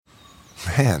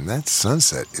Man, that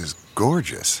sunset is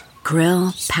gorgeous.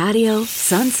 Grill, patio,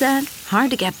 sunset.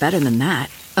 Hard to get better than that.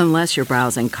 Unless you're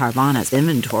browsing Carvana's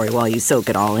inventory while you soak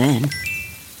it all in.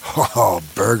 Oh,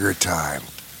 burger time.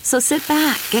 So sit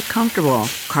back, get comfortable.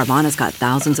 Carvana's got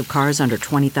thousands of cars under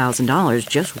 $20,000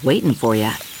 just waiting for you.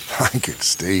 I could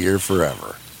stay here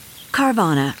forever.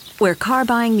 Carvana, where car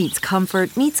buying meets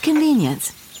comfort meets convenience.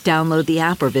 Download the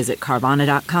app or visit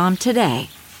Carvana.com today.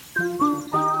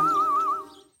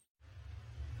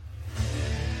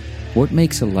 What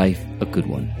makes a life a good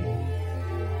one?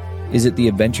 Is it the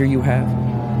adventure you have?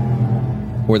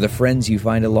 Or the friends you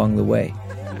find along the way?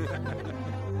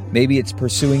 Maybe it's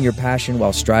pursuing your passion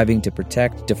while striving to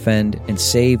protect, defend, and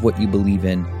save what you believe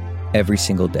in every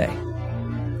single day.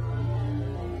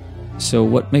 So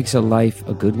what makes a life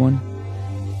a good one?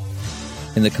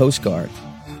 In the Coast Guard,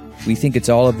 we think it's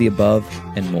all of the above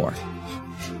and more.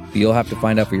 But you'll have to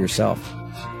find out for yourself.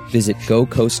 Visit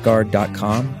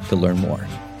gocoastguard.com to learn more.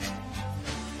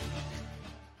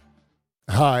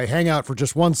 Hi, hang out for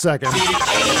just 1 second.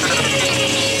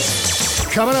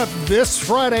 Coming up this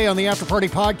Friday on the After Party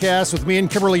Podcast with me and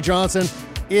Kimberly Johnson,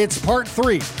 it's part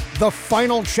 3, the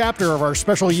final chapter of our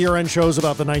special year-end shows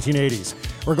about the 1980s.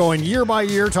 We're going year by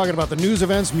year, talking about the news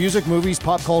events, music, movies,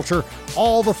 pop culture,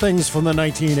 all the things from the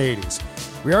 1980s.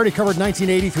 We already covered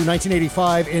 1980 through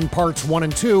 1985 in parts 1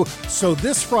 and 2, so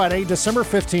this Friday, December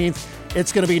 15th,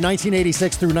 it's going to be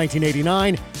 1986 through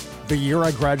 1989, the year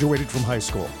I graduated from high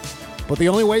school. But the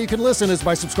only way you can listen is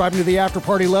by subscribing to the After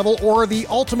Party level or the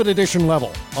Ultimate Edition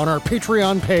level on our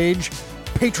Patreon page,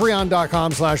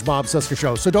 patreon.com/Bob Cesca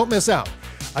Show. So don't miss out.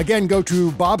 Again, go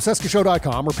to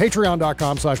bobcescashow.com or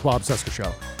patreon.com/Bob Cesca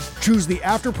Show. Choose the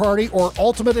After Party or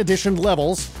Ultimate Edition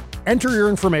levels, enter your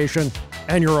information,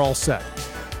 and you're all set.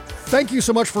 Thank you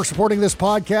so much for supporting this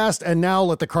podcast, and now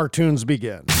let the cartoons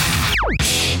begin.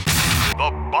 The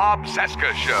Bob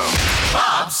Cesca Show.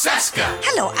 Bob Cesca.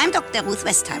 Hello, I'm Dr. Ruth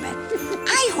Westheimer.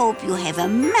 I hope you have a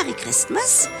Merry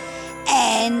Christmas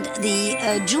and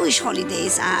the Jewish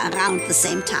holidays are around the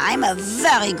same time. A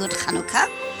very good Hanukkah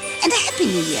and a Happy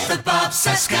New Year. The Bob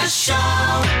Cesca Show.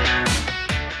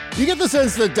 You get the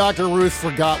sense that Dr. Ruth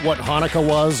forgot what Hanukkah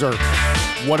was or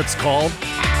what it's called?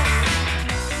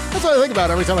 That's what I think about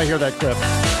every time I hear that clip.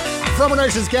 From our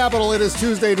nation's capital, it is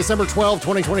Tuesday, December 12,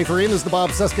 2023, and this is the Bob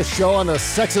Cesca Show on the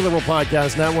Sexy Liberal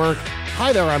Podcast Network.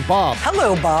 Hi there, I'm Bob.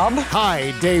 Hello, Bob.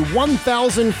 Hi, day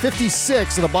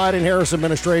 1056 of the Biden-Harris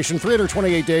administration,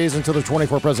 328 days until the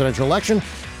 24 presidential election.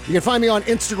 You can find me on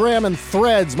Instagram and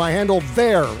Threads. My handle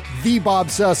there, the Bob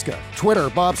Cesca. Twitter,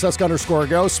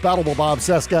 BobCesca_go, spoutable Bob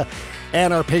Cesca.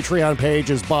 And our Patreon page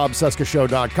is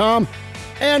bobcescashow.com.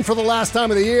 And for the last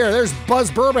time of the year, there's Buzz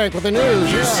Burbank with the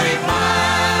news. You say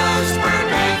Buzz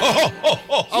Burbank.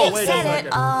 Oh, wait a second.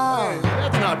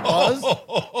 That's not Buzz.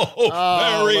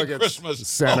 Merry Christmas.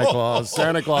 Santa Claus.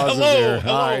 Santa Claus Hello, is here.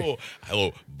 hello. Hi.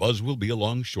 Hello. Buzz will be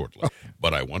along shortly,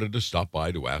 but I wanted to stop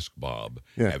by to ask Bob,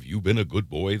 have you been a good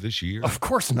boy this year? Of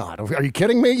course not. Are you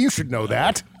kidding me? You should know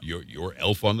that. Your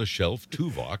elf on the shelf,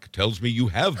 Tuvok, tells me you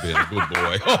have been a good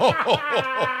boy.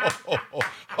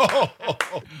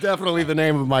 Definitely the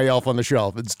name of my elf on the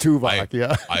shelf. It's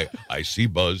Tuvok, I see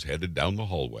Buzz headed down the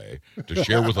hallway to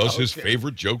share with us his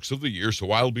favorite jokes of the year,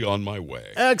 so I'll be on my way.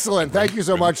 Excellent. Thank you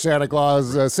so much, Santa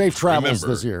Claus. Safe travels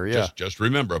this year. Yeah. Just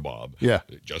remember, Bob. Yeah.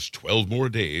 Just 12 more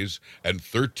days and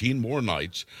 13 more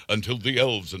nights until the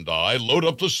elves and I load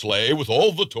up the sleigh with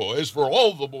all the toys for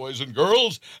all the boys and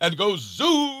girls and go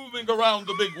zooming around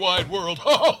the big wide world.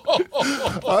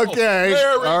 Okay.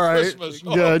 Merry All right. Christmas.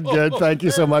 Good. Thank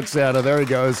you so much, Santa. There he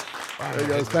goes. There he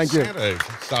goes. Thank you. Santa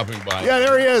stopping by. Yeah,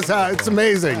 there he is. It's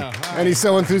amazing. And he's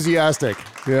so enthusiastic.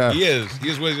 Yeah. He is. He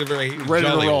is a very Ready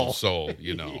to jolly roll. old soul,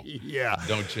 you know. Yeah.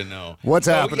 Don't you know? What's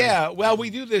happening? Yeah. Well,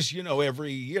 we do this,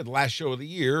 every year, the last show of the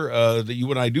year that you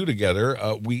and I do together.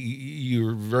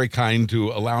 You're very kind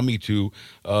to allow me to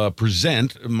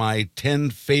present my 10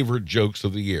 favorite jokes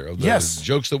of the year. Of the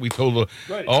jokes that we told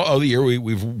all the year.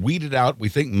 We've weeded out, we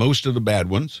think, most of the bad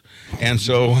ones. And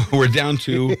so we're down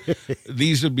to,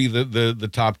 these would be the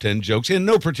top 10 jokes in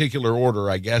no particular order,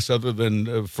 I guess, other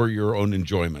than for your own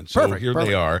enjoyment. So here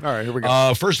they are. All right, here we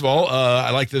go. First of all, I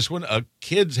like this one.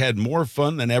 Kids had more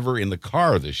fun than ever in the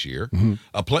car this year,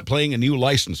 playing a new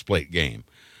license plate game.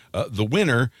 The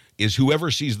winner is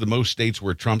whoever sees the most states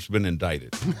where Trump's been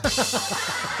indicted.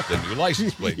 The new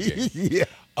license plate game. Yeah.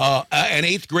 An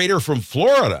 8th grader from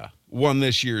Florida won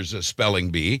this year's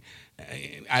spelling bee.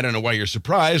 I don't know why you're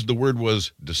surprised. The word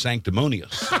was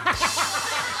desanctimonious.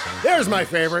 There's my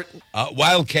favorite.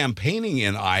 While campaigning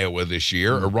in Iowa this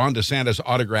year, Ron DeSantis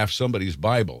autographed somebody's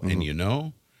Bible.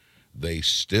 And they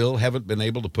still haven't been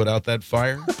able to put out that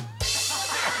fire.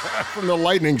 From the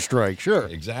lightning strike, sure.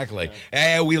 Exactly.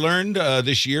 We learned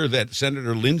this year that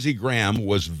Senator Lindsey Graham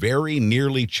was very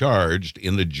nearly charged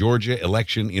in the Georgia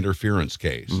election interference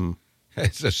case. Mm-hmm.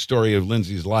 It's a story of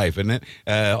Lindsey's life, isn't it?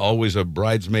 Always a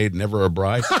bridesmaid, never a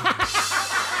bride.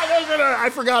 I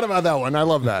forgot about that one. I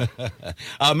love that.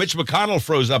 Mitch McConnell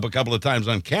froze up a couple of times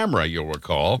on camera, you'll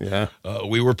recall. Yeah.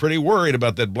 We were pretty worried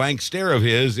about that blank stare of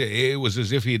his. It was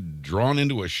as if he'd drawn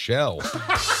into a shell.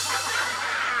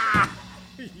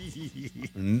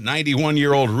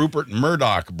 91-year-old Rupert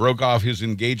Murdoch broke off his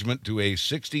engagement to a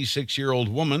 66-year-old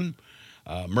woman.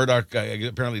 Murdoch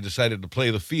apparently decided to play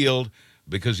the field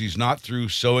because he's not through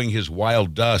sowing his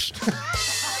wild dust.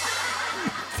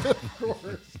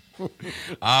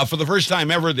 For the first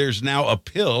time ever, there's now a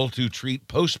pill to treat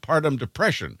postpartum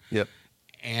depression. Yep.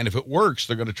 And if it works,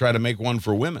 they're going to try to make one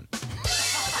for women. That's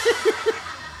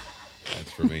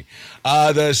for me.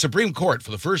 The Supreme Court, for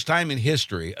the first time in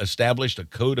history, established a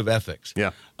code of ethics.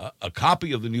 Yeah. A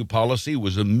copy of the new policy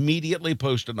was immediately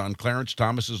posted on Clarence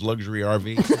Thomas's luxury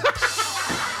RV.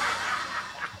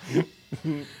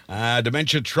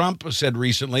 Dementia Trump said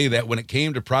recently that when it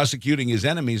came to prosecuting his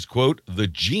enemies, quote, the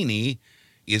genie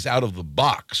is out of the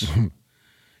box.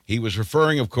 He was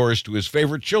referring, of course, to his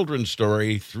favorite children's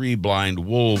story, Three Blind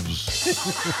Wolves.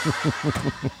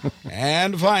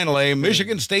 And finally,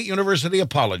 Michigan State University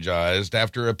apologized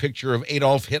after a picture of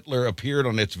Adolf Hitler appeared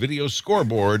on its video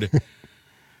scoreboard.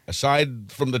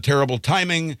 Aside from the terrible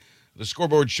timing, the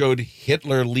scoreboard showed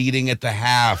Hitler leading at the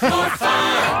half.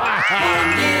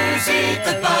 Music,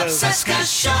 the Bob Cesca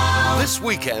Show. This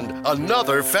weekend,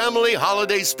 another family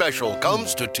holiday special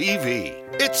comes to TV.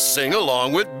 It's Sing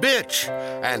Along with Bitch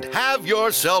and Have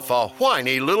Yourself a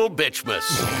Whiny Little Bitchmas.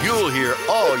 You'll hear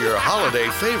all your holiday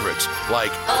favorites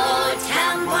like Oh,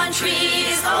 tampon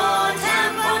trees,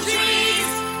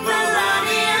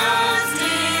 Melania's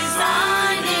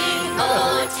designing.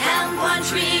 Oh, tampon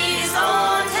trees,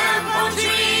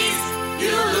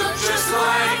 you look just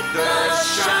like The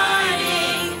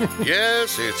Shining.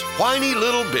 Yes, it's Whiny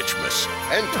Little Bitchmas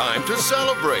and time to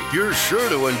celebrate. You're sure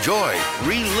to enjoy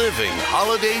reliving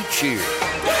holiday cheer.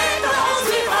 Deck the halls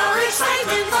with our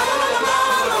excitement. La la la la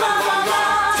la la la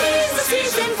la. 'Tis the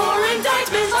season for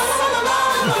indictment. La la la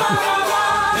la la la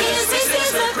la. This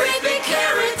is the great big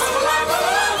carrot. La la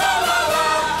la la la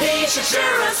la. He should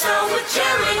share us all with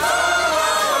Jerry. La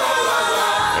la la la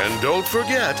la. And don't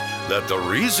forget that the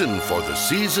reason for the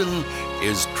season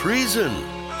is treason.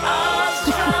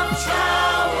 Trump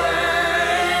Tower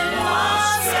in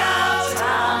Moscow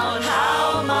town.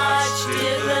 How much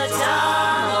did the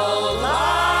Donald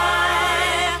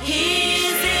lie? He's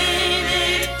in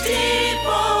it deep,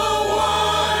 oh,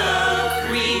 what a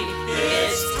creep.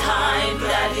 It's time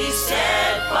that he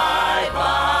said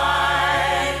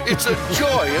bye-bye. It's a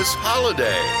joyous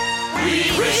holiday. We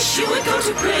wish you would go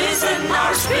to prison.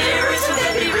 Our spirits would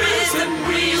then be risen.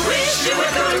 We wish you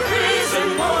would go to prison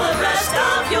for the rest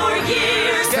of your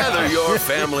years. Gather your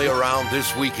family around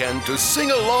this weekend to sing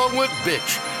along with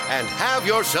Bitch and have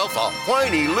yourself a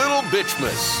whiny little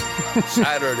Bitchmas.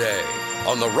 Saturday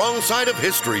on the Wrong Side of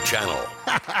History channel.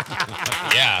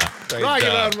 Yeah. Rock it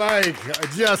on, Mike.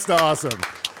 Just awesome.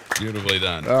 Beautifully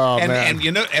done. Oh, and, man. And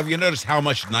have you noticed how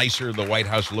much nicer the White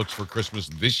House looks for Christmas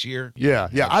this year? Yeah.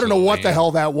 I don't know what the hell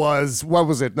that was. What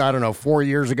was it? I don't know, 4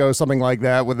 years ago, something like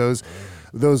that, with those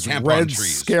Tampon red,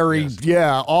 trees. scary,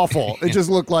 Yes. awful. It just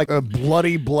looked like a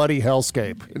bloody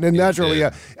hellscape. And then naturally,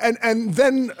 did. and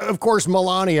then, of course,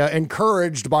 Melania,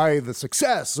 encouraged by the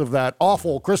success of that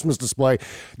awful Christmas display,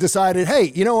 decided,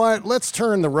 hey, you know what? Let's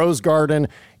turn the Rose Garden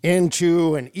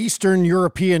into an Eastern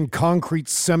European concrete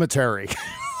cemetery.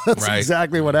 That's Right.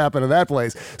 exactly what happened to that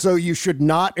place. So you should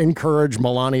not encourage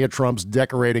Melania Trump's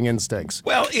decorating instincts.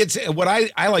 Well, it's what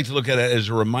I like to look at it as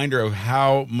a reminder of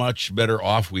how much better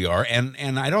off we are.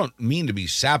 And I don't mean to be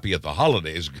sappy at the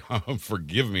holidays.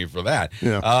 Forgive me for that.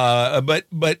 Yeah. But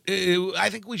I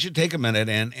think we should take a minute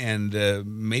and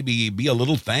maybe be a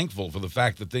little thankful for the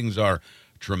fact that things are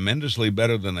tremendously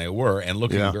better than they were and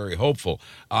looking very hopeful.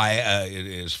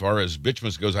 As far as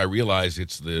Bitchmas goes, I realize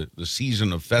it's the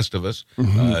season of Festivus.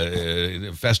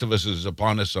 Festivus is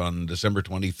upon us on December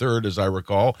 23rd, as I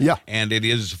recall. Yeah. And it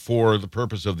is for the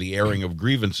purpose of the airing of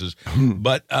grievances.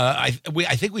 But I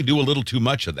think we do a little too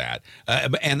much of that.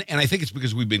 And I think it's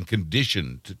because we've been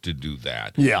conditioned to do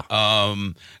that. Yeah.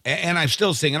 And I'm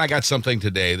still seeing, and I got something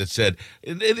today that said,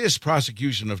 this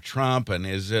prosecution of Trump and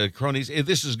his cronies,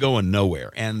 this is going nowhere.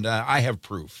 and I have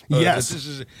proof. Yes.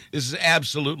 This is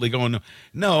absolutely going.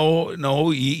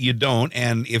 No, you don't.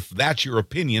 And if that's your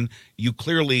opinion, you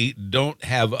clearly don't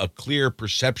have a clear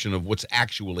perception of what's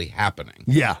actually happening.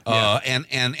 Yeah.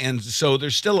 And so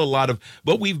there's still a lot of,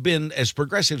 but we've been, as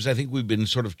progressives, I think we've been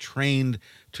sort of trained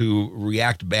to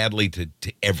react badly to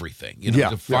everything,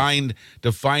 to find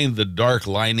the dark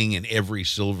lining in every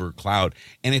silver cloud.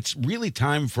 And it's really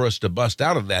time for us to bust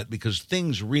out of that, because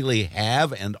things really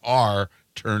have and are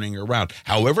turning around.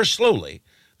 However slowly,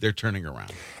 they're turning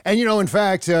around. And, in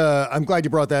fact, I'm glad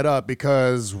you brought that up,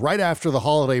 because right after the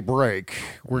holiday break,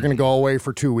 we're going to go away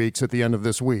for 2 weeks at the end of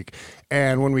this week.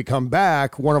 And when we come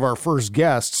back, one of our first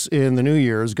guests in the new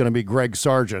year is going to be Greg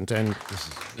Sargent. And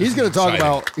he's going to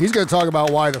talk about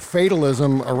why the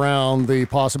fatalism around the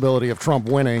possibility of Trump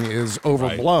winning is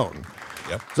overblown. Right.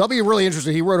 So that'll be really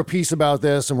interesting. He wrote a piece about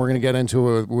this, and we're going to get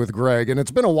into it with Greg. And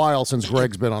it's been a while since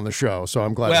Greg's been on the show, so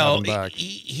I'm glad to have him back.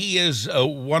 He is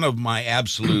one of my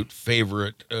absolute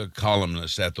favorite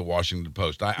columnists at the Washington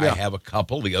Post. I have a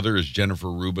couple. The other is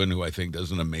Jennifer Rubin, who I think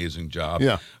does an amazing job.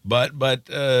 Yeah. But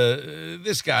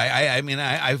this guy,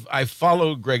 I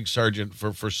followed Greg Sargent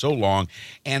for so long,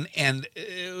 and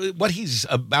what he's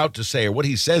about to say, or what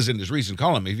he says in his recent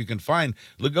column, if you can find,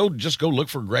 go look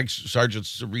for Greg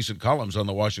Sargent's recent columns on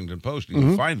the Washington Post. You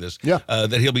can find this,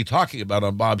 that he'll be talking about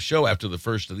on Bob's show after the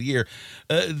first of the year.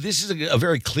 This is a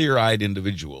very clear-eyed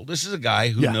individual. This is a guy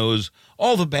who knows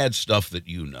all the bad stuff that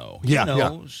you know.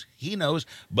 He knows,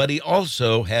 but he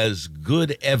also has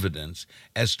good evidence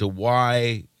as to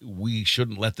why we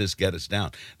shouldn't let this get us down.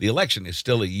 The election is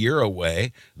still a year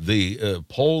away. The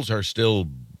polls are still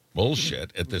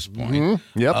bullshit at this point.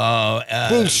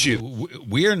 Bullshit.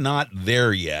 We're not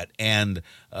there yet, and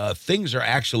things are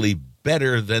actually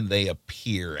better than they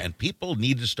appear, and people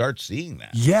need to start seeing that.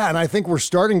 Yeah, and I think we're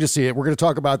starting to see it. We're going to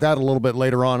talk about that a little bit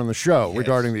later on in the show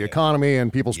regarding the economy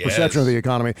and people's perception of the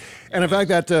economy. And in fact,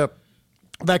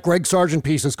 that Greg Sargent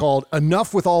piece is called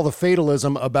 "Enough with All the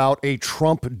Fatalism About a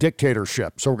Trump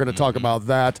Dictatorship." So we're going to talk about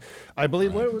that. I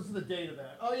believe, what was the date of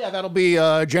that? Oh, yeah, that'll be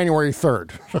January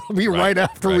 3rd. It'll be right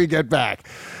after we get back.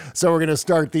 So we're going to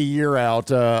start the year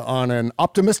out on an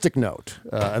optimistic note,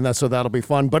 and so that'll be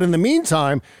fun. But in the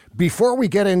meantime, before we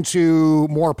get into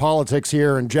more politics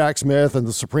here and Jack Smith and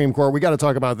the Supreme Court, we got to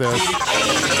talk about this.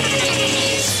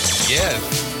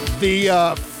 Yes.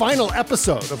 The final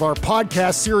episode of our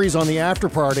podcast series on the After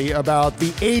Party about the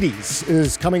 80s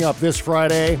is coming up this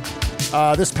Friday.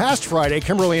 This past Friday,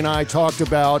 Kimberly and I talked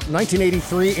about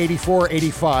 1983, 84,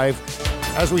 85.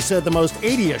 As we said, the most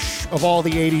 80-ish of all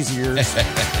the 80s years.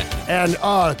 And,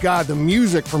 oh, God, the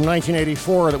music from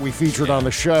 1984 that we featured on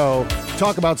the show.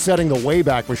 Talk about setting the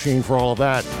Wayback Machine for all of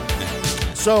that.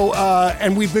 So,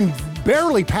 and we've been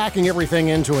barely packing everything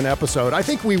into an episode. I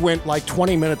think we went like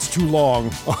 20 minutes too long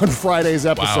on Friday's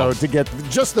episode to get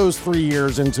just those 3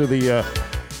 years into the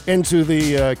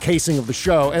casing of the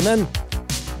show. And then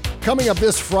coming up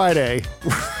this Friday...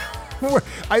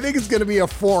 I think it's going to be a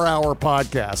 4-hour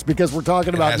podcast, because we're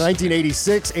talking about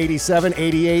 1986, 87,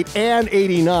 88, and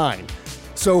 89.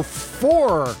 So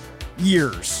 4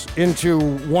 years into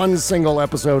one single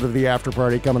episode of the After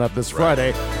Party coming up this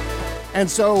Friday. And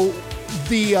so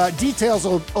the details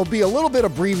will be a little bit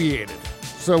abbreviated.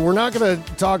 So we're not going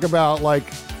to talk about like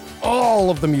all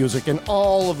of the music and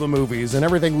all of the movies and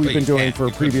everything we've been doing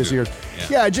for previous years.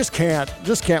 Yeah, I just can't.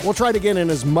 We'll try to get in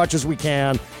as much as we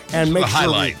can and make the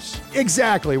highlights.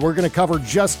 Exactly. We're going to cover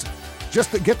just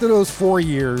to get to those 4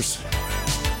 years,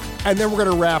 and then we're going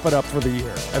to wrap it up for the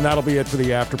year, and that'll be it for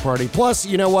the After Party. Plus,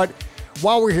 you know what?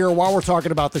 While we're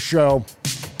talking about the show,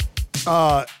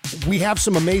 we have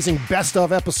some amazing best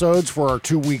of episodes for our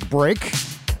 2-week break.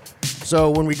 So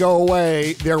when we go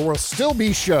away, there will still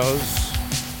be shows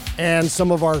and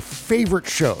some of our favorite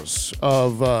shows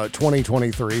of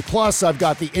 2023. Plus, I've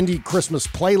got the Indie Christmas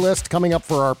playlist coming up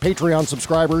for our Patreon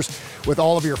subscribers with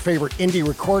all of your favorite indie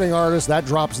recording artists. That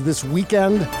drops this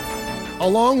weekend,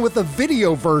 along with a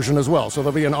video version as well. So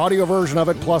there'll be an audio version of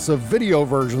it, plus a video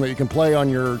version that you can play on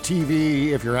your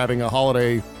TV if you're having a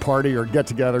holiday party or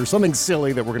get-together, something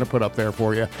silly that we're going to put up there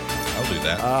for you. I'll do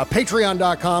that.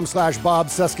 Patreon.com/Bob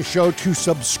Cesca Show to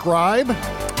subscribe.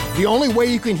 The only way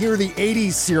you can hear the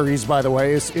 80s series, by the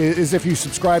way, is if you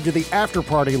subscribe to the After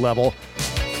Party level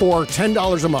for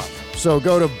 $10 a month. So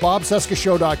go to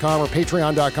bobcescashow.com or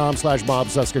patreon.com/Bob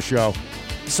Cesca Show.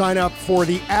 Sign up for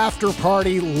the After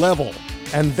Party level,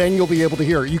 and then you'll be able to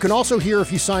hear it. You can also hear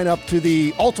if you sign up to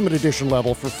the Ultimate Edition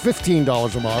level for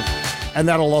 $15 a month, and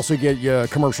that'll also get you a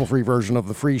commercial-free version of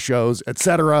the free shows,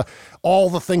 etc. All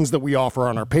the things that we offer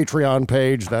on our Patreon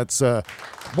page. That's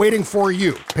waiting for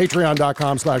you.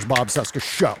 Patreon.com/Bob Cesca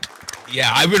Show.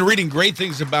 Yeah, I've been reading great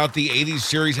things about the 80s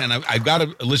series, and I've got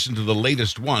to listen to the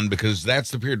latest one because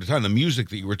that's the period of time, the music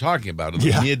that you were talking about in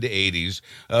the mid-80s.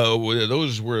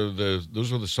 Those were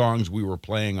the songs we were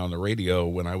playing on the radio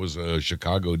when I was a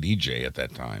Chicago DJ at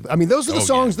that time. I mean, those are the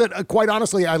songs that, quite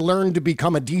honestly, I learned to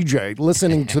become a DJ,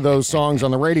 listening to those songs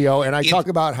on the radio. And I talk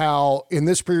about how in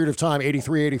this period of time,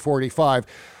 83, 84, 85,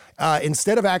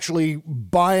 instead of actually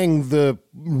buying the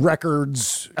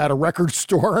records at a record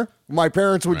store, my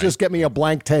parents would just get me a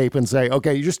blank tape and say,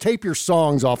 okay, you just tape your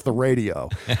songs off the radio.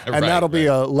 And that'll be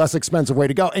a less expensive way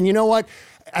to go. And you know what?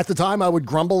 At the time, I would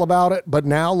grumble about it. But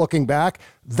now, looking back,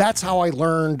 that's how I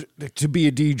learned to be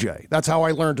a DJ. That's how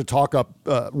I learned to talk up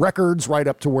records right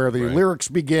up to where the lyrics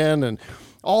begin and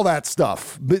all that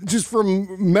stuff, but just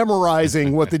from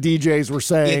memorizing what the DJs were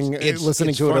saying,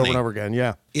 listening to it over and over again.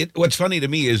 Yeah. What's funny to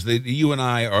me is that you and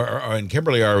I are and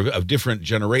Kimberly are of different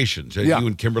generations. You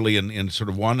and Kimberly in sort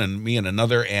of one, and me in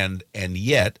another, and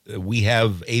yet we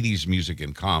have 80s music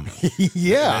in common.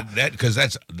 Because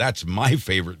that's my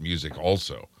favorite music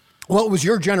also. Well, it was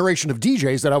your generation of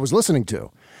DJs that I was listening to.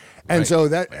 And so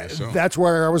that's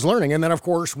where I was learning. And then, of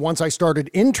course, once I started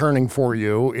interning for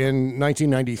you in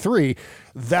 1993,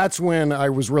 that's when I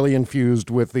was really infused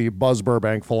with the Buzz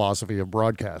Burbank philosophy of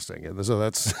broadcasting. And so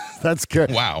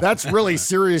that's really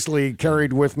seriously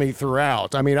carried with me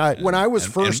throughout. I mean, when I was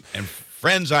first... And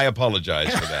friends, I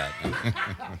apologize for that.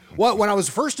 Well, when I was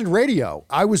first in radio,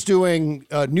 I was doing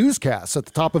newscasts at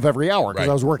the top of every hour because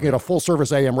I was working at a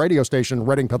full-service AM radio station in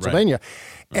Reading, Pennsylvania.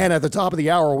 And at the top of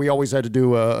the hour, we always had to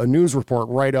do a news report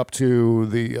right up to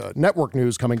the network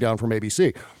news coming down from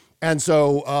ABC. And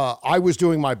so I was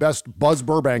doing my best Buzz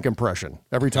Burbank impression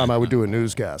every time I would do a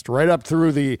newscast, right up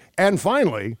through the, and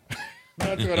finally...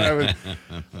 That's what I was.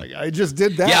 I just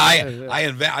did that. Yeah,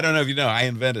 I don't know if you know. I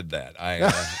invented that.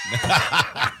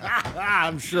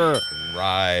 I'm sure.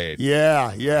 Right.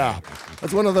 Yeah.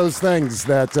 That's one of those things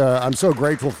that I'm so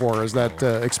grateful for. Is that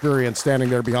experience standing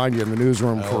there behind you in the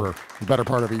newsroom for the better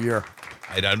part of a year.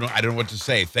 I don't know what to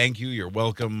say. Thank you. You're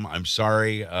welcome. I'm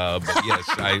sorry, but yes,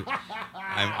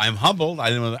 I'm humbled.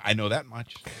 I know that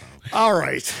much. All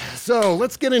right. So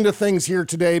let's get into things here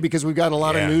today because we've got a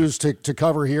lot of news to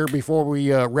cover here before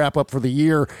we wrap up for the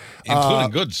year.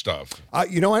 Including good stuff.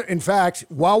 You know what? In fact,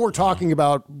 while we're talking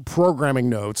about programming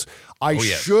notes, I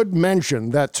should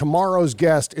mention that tomorrow's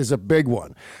guest is a big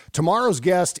one. Tomorrow's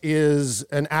guest is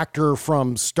an actor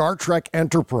from Star Trek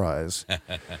Enterprise,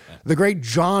 the great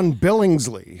John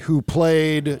Billingsley, who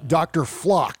played Dr.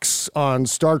 Phlox on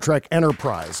Star Trek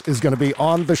Enterprise, is going to be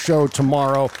on the show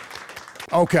tomorrow.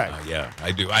 Okay. Yeah,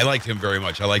 I do. I liked him very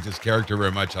much. I liked his character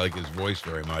very much. I like his voice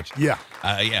very much. Yeah.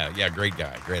 Great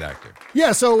guy. Great actor.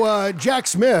 Yeah, so Jack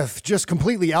Smith just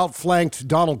completely outflanked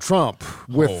Donald Trump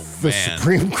with the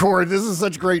Supreme Court. This is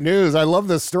such great news. I love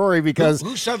this story because...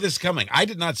 Who saw this coming? I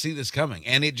did not see this coming.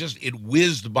 And it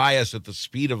whizzed by us at the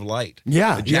speed of light.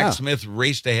 Yeah, Jack Smith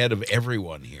raced ahead of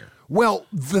everyone here. Well,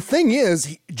 the thing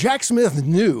is, Jack Smith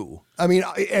knew. I mean,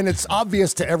 and it's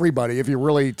obvious to everybody if you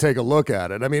really take a look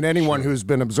at it. I mean, anyone who's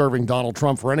been observing Donald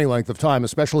Trump for any length of time,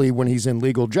 especially when he's in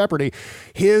legal jeopardy,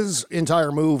 his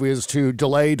entire move is to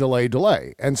delay.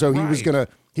 And so he was going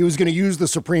to use the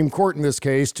Supreme Court in this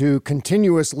case to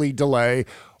continuously delay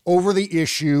over the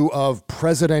issue of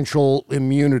presidential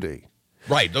immunity.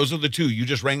 Right. Those are the two. You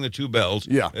just rang the two bells.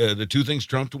 Yeah. The two things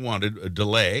Trump wanted, a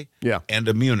delay and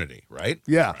immunity, right?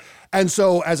 Yeah. And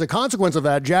so as a consequence of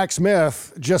that, Jack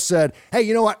Smith just said, hey,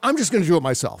 you know what? I'm just going to do it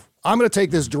myself. I'm going to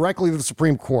take this directly to the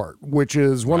Supreme Court, which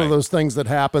is one of those things that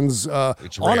happens.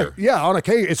 It's rare. On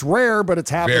occasion. It's rare, but it's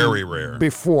happened very rare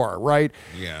before, right?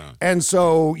 Yeah. And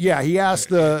so, he asked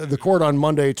the court on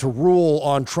Monday to rule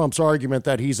on Trump's argument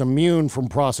that he's immune from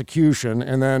prosecution.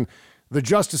 And then the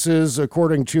justices,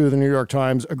 according to the New York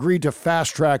Times, agreed to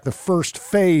fast track the first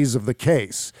phase of the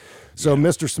case. So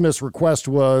Mr. Smith's request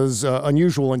was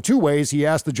unusual in two ways. He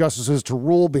asked the justices to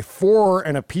rule before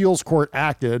an appeals court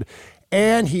acted,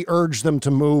 and he urged them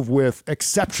to move with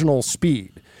exceptional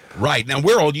speed. Right. Now,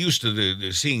 we're all used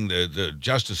to seeing the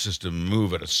justice system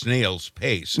move at a snail's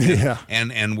pace.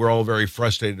 And we're all very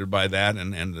frustrated by that.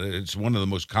 And it's one of the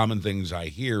most common things I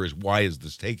hear is, why is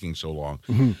this taking so long?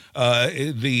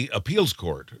 Mm-hmm. The appeals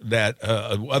court that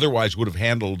otherwise would have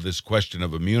handled this question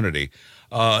of immunity,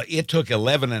 it took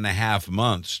 11 and a half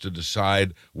months to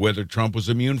decide whether Trump was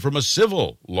immune from a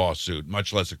civil lawsuit,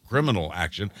 much less a criminal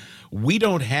action. We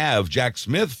don't have, Jack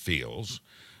Smith feels,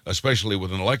 especially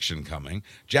with an election coming,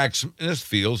 Jack Smith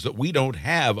feels that we don't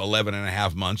have 11 and a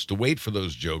half months to wait for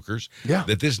those jokers,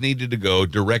 that this needed to go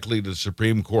directly to the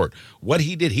Supreme Court. What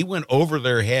he did, he went over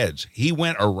their heads. He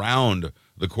went around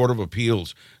the Court of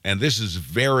Appeals, and this is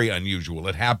very unusual.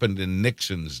 It happened in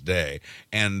Nixon's day,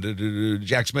 and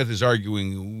Jack Smith is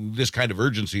arguing this kind of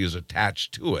urgency is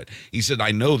attached to it. He said,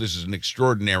 I know this is an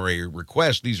extraordinary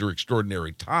request. These are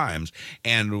extraordinary times,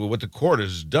 and what the court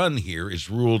has done here is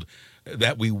ruled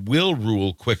that we will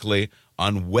rule quickly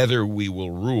on whether we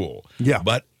will rule. Yeah.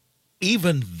 But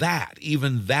even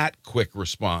that quick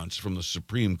response from the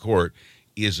Supreme Court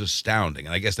is astounding.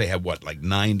 And I guess they have,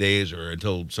 9 days or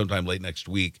until sometime late next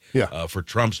week for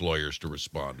Trump's lawyers to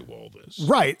respond to all this.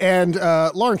 Right. And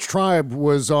Lawrence Tribe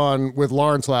was on with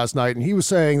Lawrence last night, and he was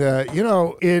saying that,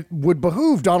 it would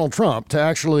behoove Donald Trump to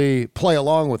actually play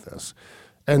along with this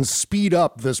and speed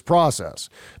up this process,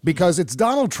 because it's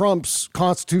Donald Trump's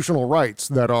constitutional rights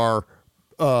that are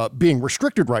being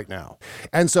restricted right now.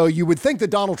 And so you would think that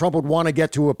Donald Trump would want to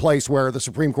get to a place where the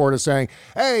Supreme Court is saying,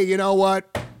 hey, you know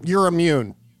what? You're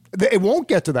immune. It won't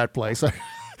get to that place.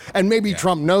 And maybe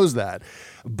Trump knows that.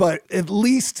 But at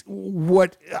least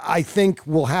what I think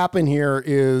will happen here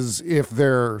is, if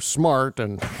they're smart,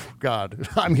 and God,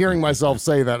 I'm hearing myself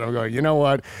say that, I'm going, you know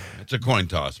what? It's a coin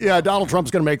toss. Yeah, Donald Trump's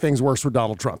going to make things worse for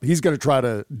Donald Trump. He's going to try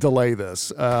to delay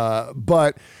this.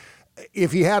 But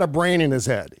if he had a brain in his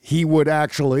head, he would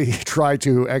actually try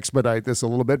to expedite this a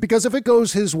little bit, because if it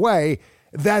goes his way,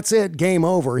 that's it, game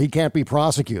over. He can't be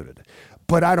prosecuted.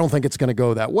 But I don't think it's going to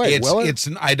go that way, will it?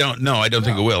 I don't know. I don't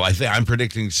think it will. I'm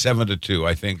predicting 7-2.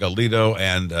 I think Alito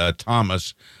and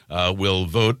Thomas will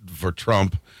vote for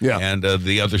Trump. Yeah. And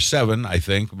the other 7, I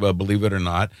think, believe it or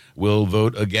not, will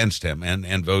vote against him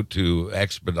and vote to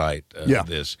expedite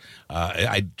this.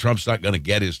 Trump's not going to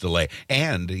get his delay,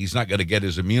 and he's not going to get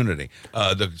his immunity.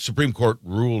 The Supreme Court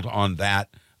ruled on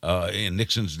that in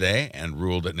Nixon's day, and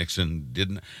ruled that Nixon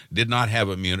did not have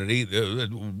immunity.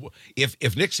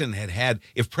 If Nixon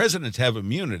if presidents have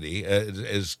immunity,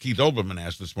 as Keith Olbermann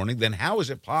asked this morning, then how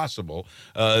is it possible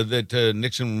that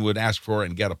Nixon would ask for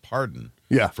and get a pardon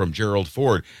from Gerald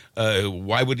Ford?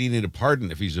 Why would he need a pardon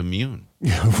if he's immune?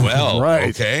 Well, right.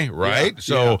 Okay, right.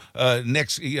 So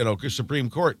next,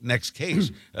 Supreme Court, next case.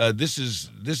 This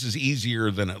is easier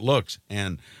than it looks,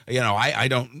 and I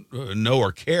don't know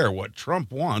or care what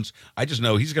Trump wants. I just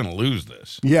know he's going to lose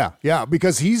this. Yeah,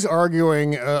 because he's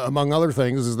arguing, among other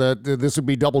things, is that this would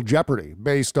be double jeopardy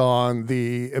based on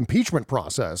the impeachment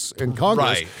process in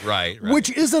Congress. Right. Which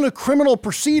isn't a criminal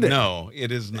proceeding. No,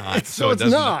 it is not. So it it's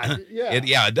doesn't, not.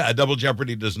 A double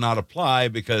jeopardy does not apply,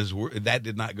 because that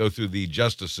did not go through the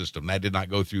justice system. That did not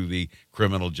go through the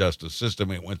criminal justice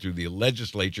system. It went through the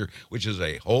legislature, which is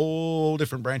a whole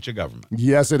different branch of government.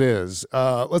 Yes, it is.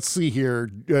 Let's see here.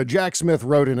 Jack Smith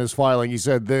wrote in his filing, he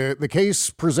said, the case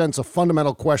presents a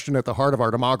fundamental question at the heart of our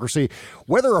democracy: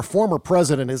 whether a former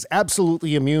president is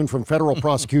absolutely immune from federal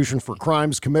prosecution for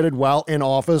crimes committed while in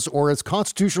office, or is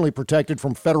constitutionally protected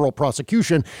from federal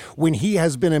prosecution when he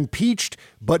has been impeached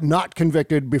but not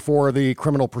convicted before the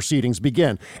criminal proceedings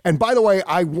begin. And by the way,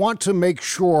 I want to make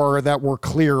sure that we're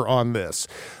clear on this.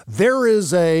 There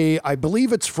is I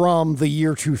believe it's from the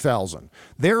year 2000.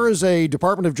 There is a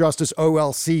Department of Justice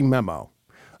OLC memo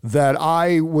that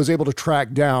I was able to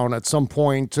track down at some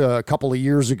point a couple of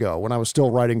years ago when I was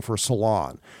still writing for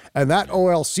Salon. And that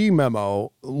OLC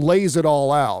memo lays it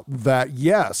all out, that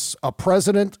yes, a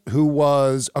president who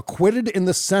was acquitted in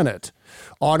the Senate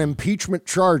on impeachment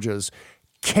charges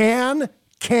can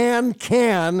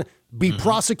be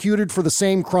prosecuted for the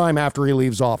same crime after he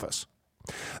leaves office.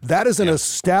 That is an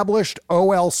established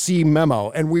OLC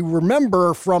memo. And we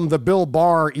remember from the Bill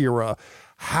Barr era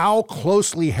how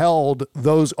closely held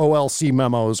those OLC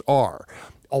memos are.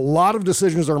 A lot of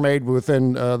decisions are made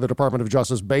within the Department of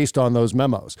Justice based on those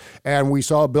memos. And we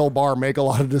saw Bill Barr make a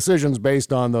lot of decisions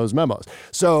based on those memos.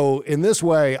 So in this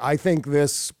way, I think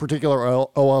this particular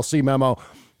OLC memo,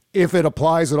 if it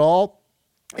applies at all,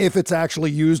 if it's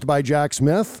actually used by Jack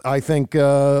Smith, I think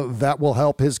that will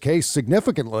help his case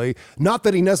significantly. Not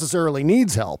that he necessarily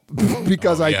needs help,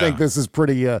 because I think this is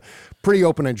pretty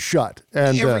open and shut.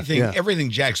 And everything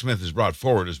Jack Smith has brought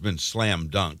forward has been slam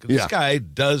dunk. This guy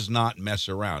does not mess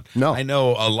around. No. I know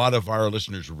a lot of our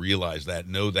listeners realize that,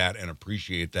 know that, and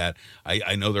appreciate that.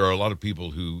 I know there are a lot of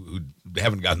people who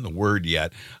haven't gotten the word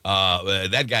yet.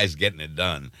 That guy's getting it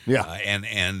done. Yeah.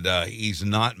 And he's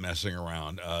not messing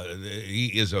around.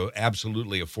 He is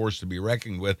absolutely a force to be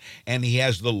reckoned with, and he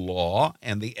has the law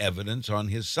and the evidence on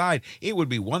his side. It would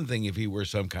be one thing if he were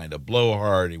some kind of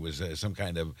blowhard, he was some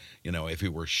kind of, if he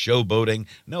were showboating.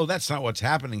 No, that's not what's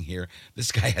happening here.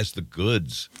 This guy has the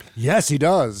goods. Yes, he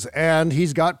does. And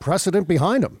he's got precedent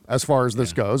behind him as far as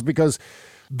this goes, because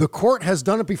The court has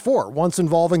done it before, once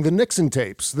involving the Nixon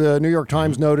tapes, the New York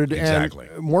Times noted. Exactly.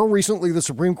 And more recently, the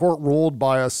Supreme Court ruled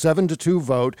by a 7-2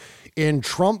 vote in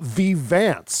Trump v.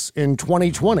 Vance in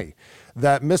 2020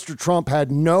 that Mr. Trump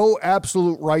had no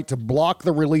absolute right to block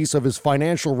the release of his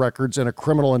financial records in a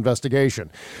criminal investigation.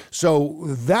 So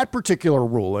that particular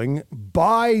ruling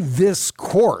by this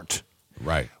court,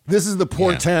 Right. this is the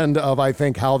portend of, I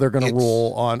think, how they're going to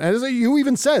rule on. And as you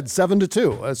even said,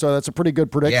 7-2. So that's a pretty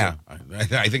good prediction.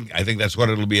 Yeah, I think that's what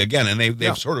it'll be again. And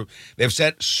they've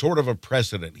set sort of a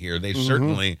precedent here. They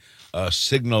certainly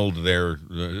signaled their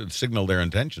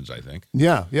intentions, I think.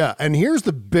 Yeah. And here's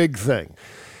the big thing.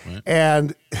 Right.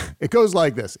 And it goes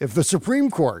like this. If the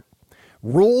Supreme Court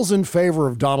rules in favor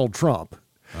of Donald Trump,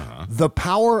 the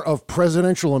power of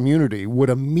presidential immunity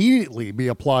would immediately be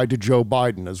applied to Joe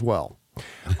Biden as well.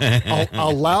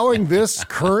 Allowing this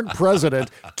current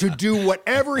president to do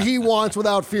whatever he wants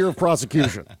without fear of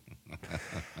prosecution.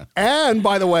 And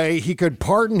by the way, he could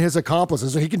pardon his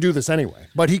accomplices. He can do this anyway,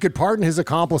 but he could pardon his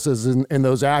accomplices in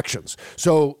those actions.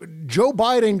 So Joe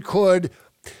Biden could,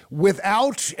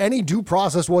 without any due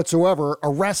process whatsoever,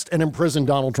 arrest and imprison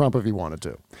Donald Trump if he wanted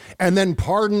to, and then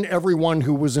pardon everyone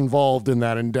who was involved in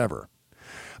that endeavor.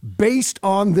 Based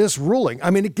on this ruling, I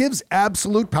mean, it gives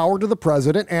absolute power to the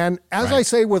president. And as I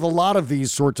say with a lot of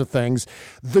these sorts of things,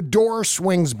 the door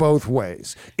swings both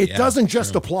ways. It doesn't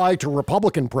just apply to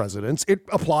Republican presidents. It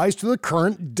applies to the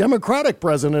current Democratic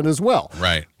president as well.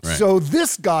 Right. So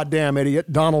this goddamn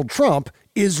idiot, Donald Trump,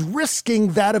 is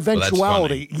risking that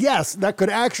eventuality. Yes, that could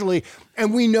actually,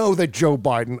 and we know that Joe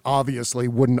Biden obviously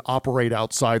wouldn't operate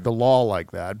outside the law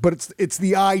like that, but it's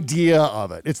the idea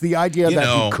of it. It's the idea that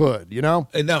he could, No,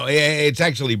 it's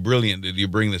actually brilliant that you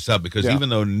bring this up because even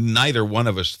though neither one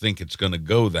of us think it's going to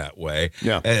go that way,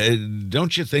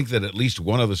 don't you think that at least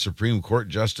one of the Supreme Court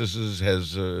justices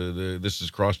has this has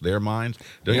crossed their minds?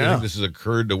 Don't you think this has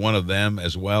occurred to one of them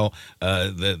as well?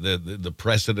 The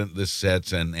precedent this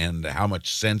sets and how much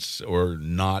sense or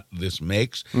not this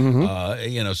makes.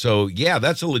 So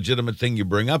that's a legitimate thing you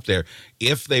bring up there.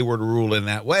 If they were to rule in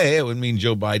that way, it would mean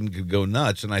Joe Biden could go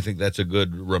nuts, and I think that's a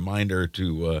good reminder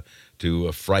to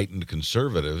frightened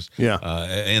conservatives.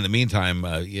 In the meantime,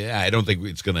 I don't think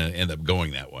it's going to end up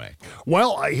going that way.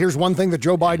 Well, here's one thing that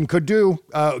Joe Biden could do,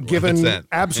 given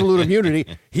absolute immunity.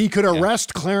 He could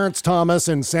arrest Clarence Thomas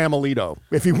and Sam Alito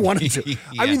if he wanted to.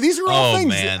 I mean, these are all things.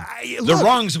 Man. The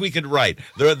wrongs we could right.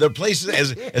 The places,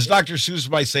 as Dr. Seuss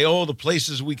might say, the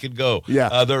places we could go.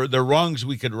 The wrongs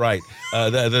we could right.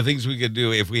 The things we could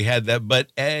do if we had that.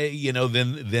 But,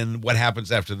 then what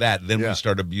happens after that? Then we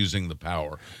start abusing the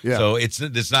power. So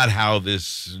it's not how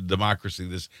this democracy,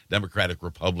 this democratic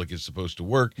republic is supposed to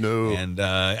work. No. And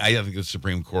I think the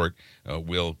Supreme Court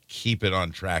will keep it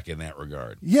on track in that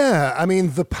regard. Yeah. I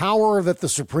mean, the power that the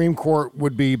Supreme Court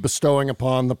would be bestowing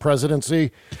upon the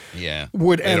presidency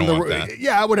would end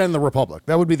it would end the republic.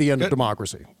 That would be the end of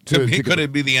democracy. Could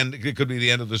it be the end? It could be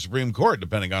the end of the Supreme Court,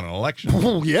 depending on an election.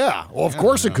 Well, of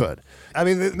course it could. I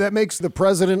mean, that makes the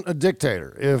president a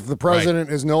dictator if the president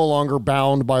is no longer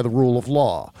bound by the rule of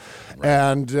law.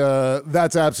 And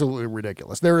that's absolutely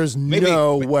ridiculous. There is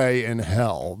no way in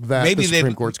hell that the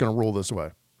Supreme Court's going to rule this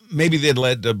way. Maybe they'd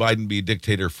let Biden be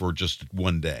dictator for just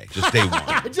one day, just day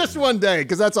one. Just one day,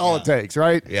 because that's all it takes,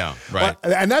 right? Yeah, right.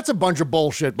 And that's a bunch of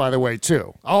bullshit, by the way,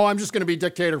 too. I'm just going to be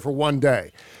dictator for one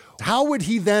day. How would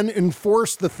he then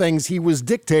enforce the things he was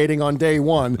dictating on day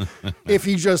one if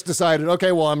he just decided,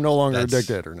 okay, well, I'm no longer a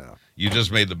dictator now? You just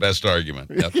made the best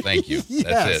argument. Thank you. Yes.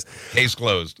 That's it. Case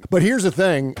closed. But here's the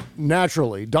thing.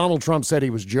 Naturally, Donald Trump said he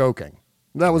was joking.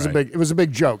 That was it was a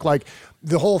big joke. Like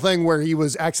the whole thing where he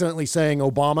was accidentally saying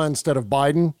Obama instead of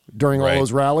Biden during all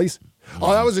those rallies.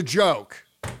 Oh, that was a joke.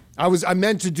 I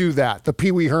meant to do that. The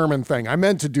Pee Wee Herman thing. I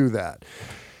meant to do that.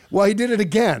 Well, he did it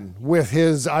again with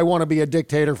his I want to be a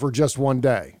dictator for just one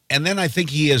day. And then I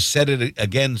think he has said it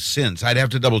again since. I'd have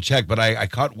to double check, but I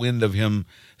caught wind of him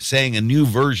saying a new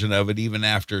version of it even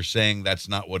after saying that's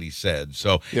not what he said.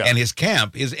 So, and his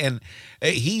camp is, and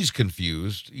he's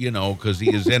confused, because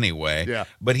he is anyway.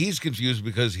 But he's confused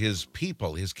because his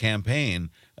people, his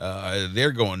campaign,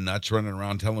 they're going nuts, running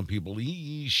around telling people,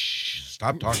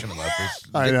 stop talking about this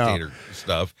dictator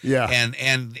stuff. And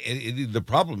the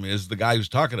problem is the guy who's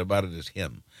talking about it is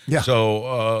him.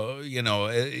 So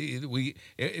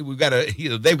we've got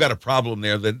they've got a problem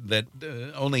there that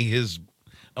only his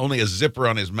only a zipper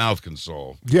on his mouth can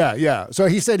solve. Yeah. So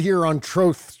he said here on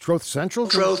Truth Central?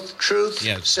 Truth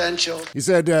Yes. Central. He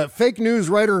said, fake news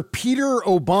writer Peter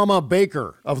Obama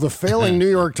Baker of the failing New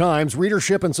York Times,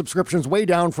 readership and subscriptions way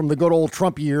down from the good old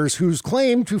Trump years, whose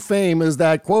claim to fame is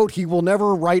that, quote, he will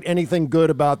never write anything good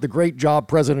about the great job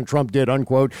President Trump did,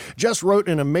 unquote, just wrote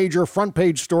in a major front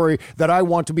page story that I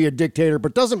want to be a dictator,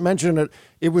 but doesn't mention it.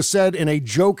 It was said in a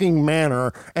joking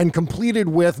manner and completed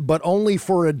with, but only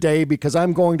for a day because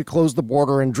I'm going to close the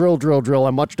border and drill,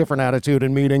 a much different attitude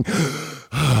and meaning.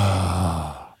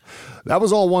 That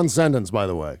was all one sentence, by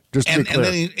the way. Just to be clear. And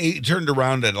then he turned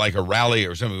around at like a rally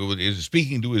or something. He was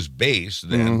speaking to his base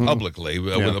then publicly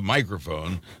with a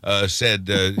microphone, said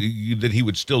that he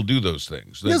would still do those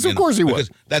things. Yes, of course he would.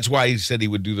 That's why he said he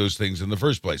would do those things in the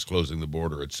first place, closing the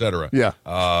border, et cetera. Yeah.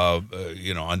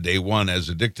 On day one as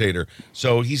a dictator.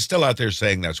 So he's still out there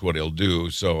saying that's what he'll do.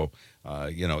 So.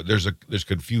 There's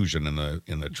confusion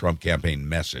in the Trump campaign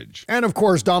message. And of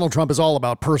course, Donald Trump is all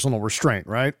about personal restraint,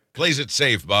 right? Plays it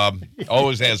safe, Bob.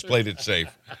 Always has played it safe.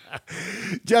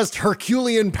 Just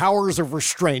Herculean powers of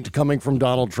restraint coming from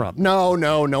Donald Trump.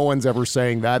 No one's ever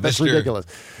saying that. That's ridiculous.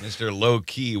 Mr. Low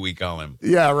Key, we call him.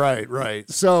 Yeah, right.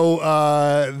 So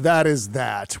that is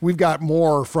that. We've got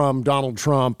more from Donald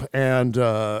Trump and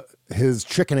his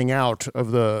chickening out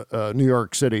of the New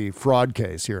York City fraud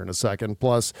case here in a second,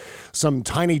 plus some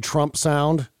tiny Trump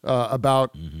sound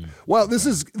about, well,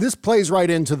 this plays right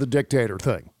into the dictator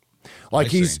thing. Like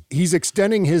he's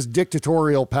extending his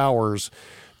dictatorial powers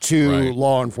to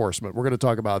law enforcement. We're going to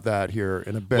talk about that here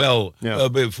in a bit. Well,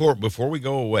 before we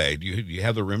go away, do you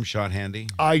have the rim shot handy?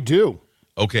 I do.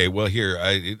 Okay, well here,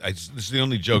 this is the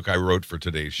only joke I wrote for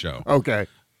today's show. Okay.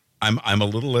 I'm a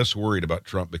little less worried about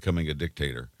Trump becoming a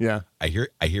dictator. Yeah. I hear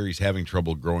he's having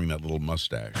trouble growing that little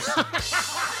mustache.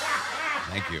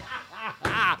 Thank you.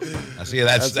 I see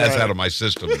that's out of my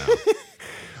system now.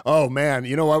 Oh, man.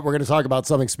 You know what? We're going to talk about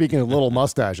something. Speaking of little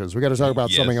mustaches, we got to talk about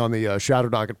something on the Shadow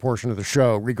Docket portion of the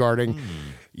show regarding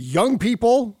young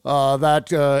people,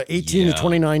 that 18 to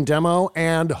 29 demo,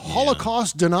 and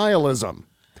Holocaust denialism.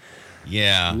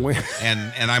 Yeah,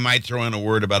 and I might throw in a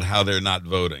word about how they're not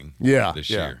voting this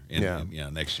year.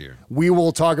 Next year. We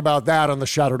will talk about that on the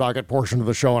Shadow Docket portion of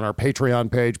the show on our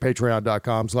Patreon page,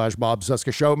 patreon.com/Bob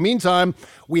Cesca Show. Meantime,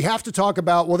 we have to talk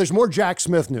about, well, there's more Jack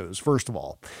Smith news, first of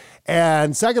all.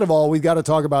 And second of all, we've got to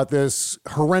talk about this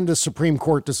horrendous Supreme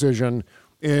Court decision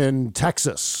in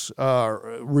Texas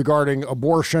regarding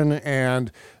abortion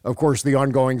and, of course, the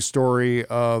ongoing story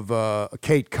of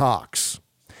Kate Cox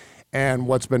and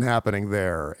what's been happening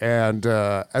there. And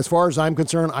as far as I'm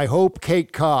concerned, I hope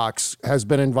Kate Cox has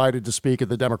been invited to speak at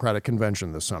the Democratic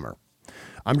Convention this summer.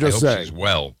 I'm just saying. She's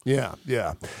well. Yeah.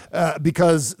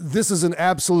 Because this is an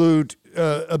absolute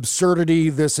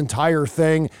absurdity, this entire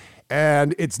thing.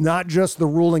 And it's not just the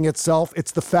ruling itself.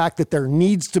 It's the fact that there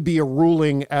needs to be a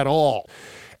ruling at all.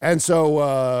 And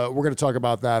so we're going to talk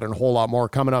about that and a whole lot more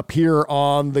coming up here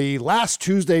on the last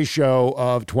Tuesday show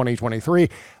of 2023.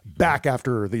 Back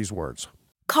after these words.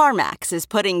 CarMax is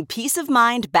putting peace of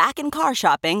mind back in car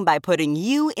shopping by putting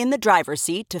you in the driver's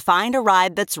seat to find a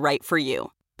ride that's right for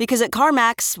you. Because at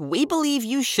CarMax, we believe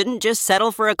you shouldn't just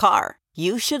settle for a car.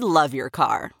 You should love your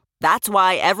car. That's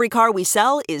why every car we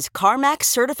sell is CarMax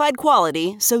certified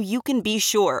quality, so you can be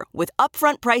sure with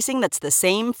upfront pricing that's the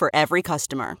same for every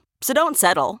customer. So don't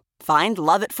settle. Find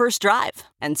love at first drive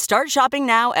and start shopping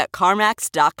now at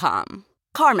CarMax.com.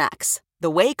 CarMax, the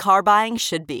way car buying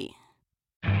should be.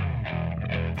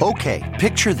 Okay,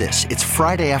 picture this. It's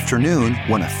Friday afternoon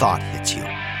when a thought hits you.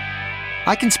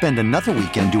 I can spend another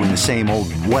weekend doing the same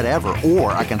old whatever,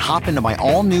 or I can hop into my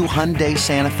all-new Hyundai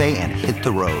Santa Fe and hit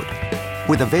the road.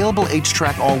 With available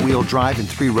H-Track all-wheel drive and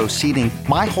 3-row seating,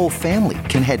 my whole family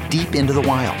can head deep into the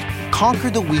wild. Conquer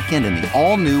the weekend in the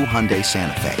all-new Hyundai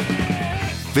Santa Fe.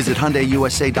 Visit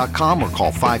HyundaiUSA.com or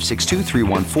call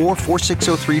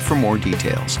 562-314-4603 for more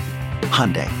details.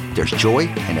 Hyundai, there's joy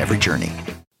in every journey.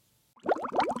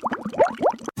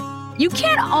 You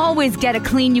can't always get a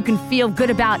clean you can feel good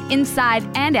about inside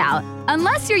and out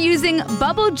unless you're using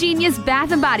Bubble Genius Bath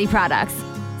 & Body products.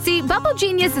 See, Bubble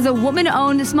Genius is a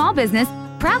woman-owned small business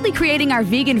proudly creating our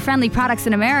vegan-friendly products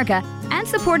in America and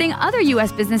supporting other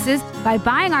U.S. businesses by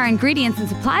buying our ingredients and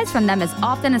supplies from them as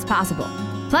often as possible.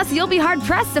 Plus, you'll be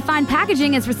hard-pressed to find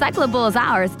packaging as recyclable as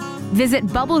ours. Visit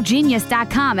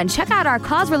BubbleGenius.com and check out our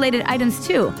cause-related items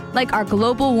too, like our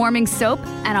global warming soap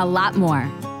and a lot more.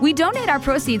 We donate our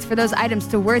proceeds for those items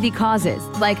to worthy causes,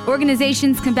 like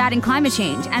organizations combating climate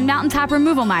change and mountaintop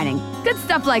removal mining. Good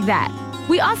stuff like that.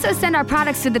 We also send our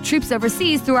products to the troops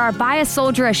overseas through our Buy a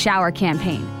Soldier a Shower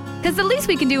campaign. Because the least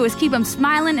we can do is keep them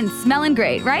smiling and smelling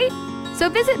great, right? So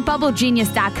visit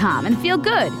BubbleGenius.com and feel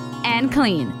good and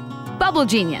clean. Bubble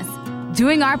Genius,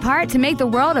 doing our part to make the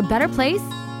world a better place,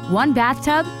 one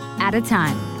bathtub at a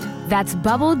time. That's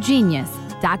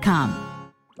BubbleGenius.com.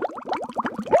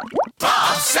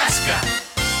 Bob Seska.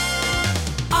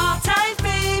 All-time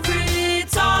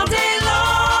favorites all day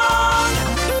long.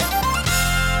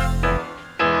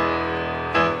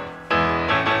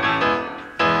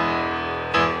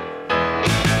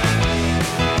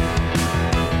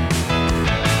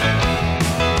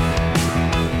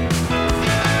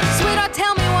 Sweetheart,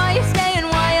 tell me why you stay and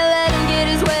why you let him get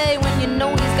his way when you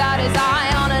know he's got his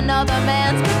eye on another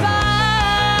man's goodbye.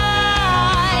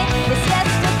 It's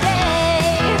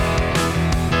yesterday.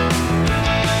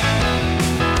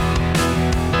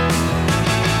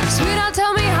 Sweetheart,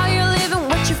 tell me how you're living,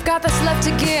 what you've got that's left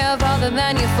to give, other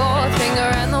than your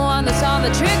forefinger and the one that's on the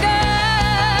trigger.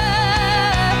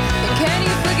 And can you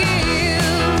forgive?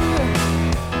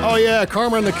 Oh, yeah,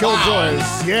 Karma and the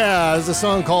Killjoys. Yeah, there's a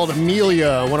song called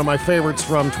Amelia, one of my favorites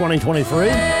from 2023.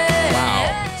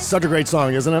 Wow. Such a great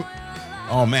song, isn't it?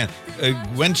 Oh, man.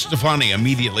 Gwen Stefani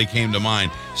immediately came to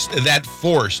mind. That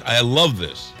force. I love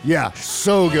this. Yeah,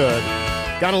 so good.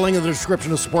 Got a link in the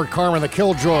description to support Karma and the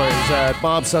Killjoys at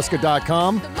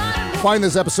bobseska.com. Find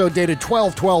this episode dated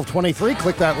 12/12/23.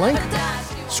 Click that link.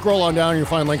 Scroll on down and you'll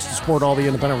find links to support all the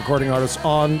independent recording artists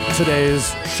on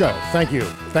today's show. Thank you.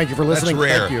 Thank you for listening. That's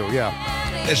rare. Thank you.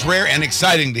 Yeah. It's rare and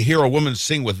exciting to hear a woman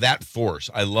sing with that force.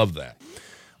 I love that.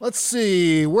 Let's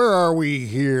see. Where are we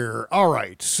here? All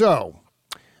right. So,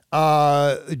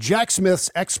 Jack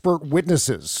Smith's expert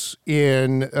witnesses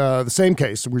in the same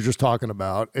case that we were just talking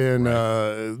about in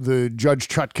the Judge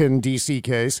Chutkan D.C.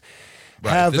 case.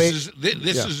 Right.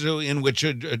 This is in which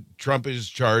Trump is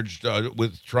charged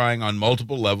with trying on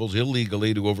multiple levels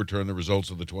illegally to overturn the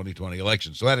results of the 2020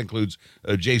 election. So that includes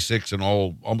J6 and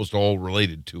almost all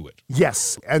related to it.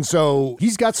 Yes. And so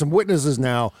he's got some witnesses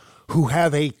now who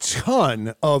have a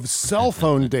ton of cell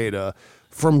phone data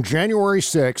from January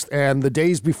 6th and the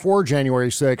days before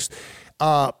January 6th,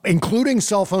 including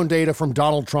cell phone data from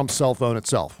Donald Trump's cell phone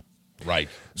itself. Right.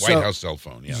 White House cell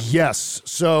phone, yeah. Yes.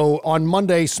 So on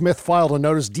Monday, Smith filed a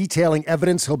notice detailing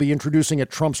evidence he'll be introducing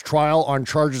at Trump's trial on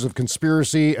charges of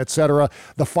conspiracy, etc.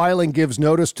 The filing gives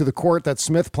notice to the court that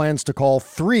Smith plans to call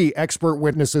 3 expert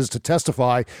witnesses to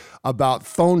testify about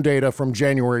phone data from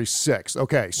January 6th.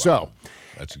 Okay, Wow. so...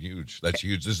 That's huge. That's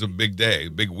huge. This is a big day,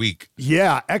 big week.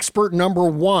 Yeah, expert number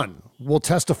 1 will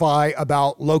testify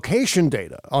about location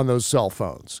data on those cell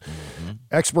phones. Mm-hmm.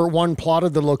 Expert 1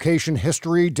 plotted the location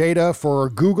history data for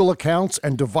Google accounts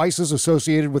and devices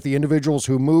associated with the individuals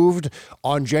who moved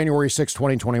on January 6,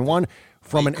 2021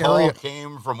 from an area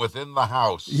came from within the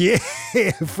house. Yeah,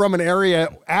 from an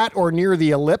area at or near the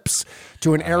ellipse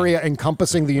to an area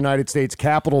encompassing the United States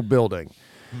Capitol building.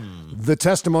 The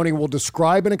testimony will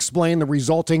describe and explain the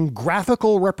resulting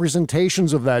graphical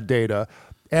representations of that data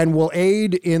and will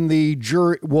aid the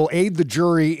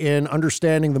jury in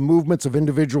understanding the movements of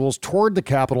individuals toward the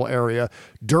Capitol area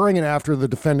during and after the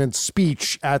defendant's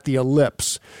speech at the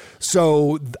ellipse.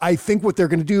 So I think what they're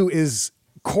going to do is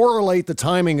correlate the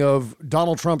timing of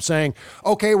Donald Trump saying,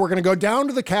 okay, we're going to go down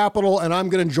to the Capitol and I'm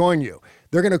going to join you.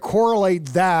 They're going to correlate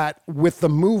that with the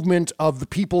movement of the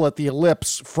people at the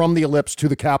ellipse from the ellipse to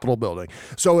the Capitol building.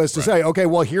 So as to say, okay,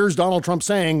 well, here's Donald Trump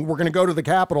saying we're going to go to the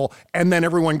Capitol, and then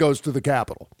everyone goes to the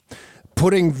Capitol,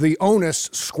 putting the onus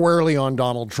squarely on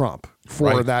Donald Trump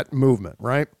for that movement,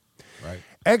 right? Right.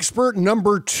 Expert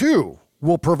number 2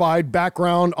 will provide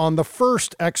background on the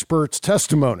first expert's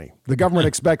testimony. The government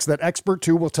expects that expert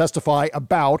 2 will testify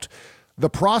about the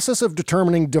process of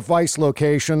determining device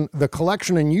location, the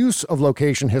collection and use of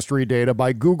location history data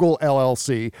by Google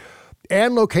LLC,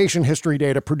 and location history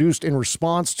data produced in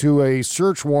response to a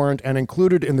search warrant and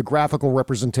included in the graphical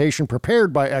representation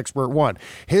prepared by Expert 1.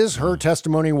 Her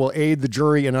testimony will aid the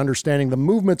jury in understanding the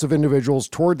movements of individuals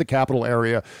toward the Capitol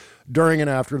area during and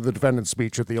after the defendant's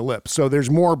speech at the ellipse. So there's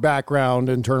more background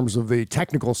in terms of the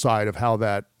technical side of how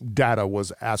that data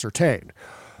was ascertained.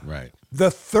 Right.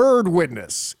 The third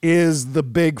witness is the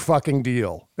big fucking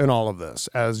deal in all of this,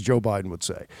 as Joe Biden would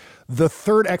say. The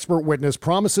third expert witness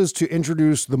promises to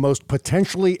introduce the most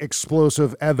potentially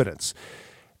explosive evidence.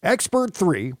 Expert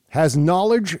 3 has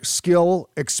knowledge, skill,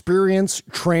 experience,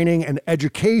 training, and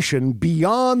education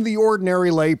beyond the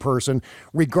ordinary layperson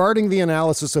regarding the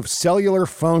analysis of cellular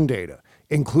phone data,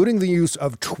 including the use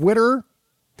of Twitter.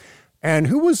 And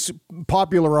who was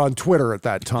popular on Twitter at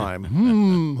that time?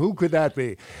 Who could that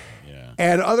be?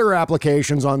 And other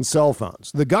applications on cell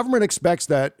phones. The government expects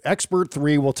that Expert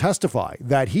 3 will testify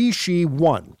that he, she,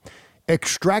 1,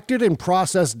 extracted and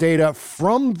processed data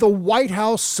from the White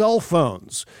House cell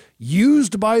phones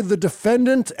used by the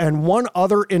defendant and one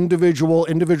other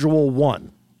individual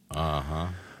one.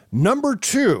 Number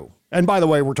 2, and by the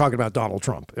way, we're talking about Donald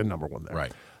Trump in number 1 there.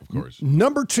 Right, of course.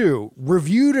 Number 2,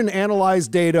 reviewed and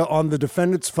analyzed data on the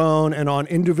defendant's phone and on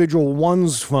individual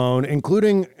one's phone,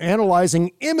 including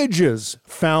analyzing images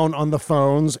found on the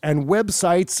phones and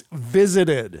websites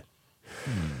visited.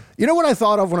 You know what I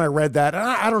thought of when I read that? And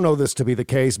I don't know this to be the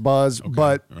case, Buzz,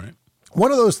 but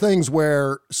one of those things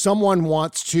where someone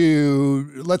wants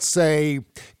to, let's say,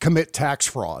 commit tax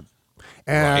fraud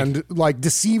and like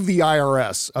deceive the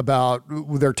IRS about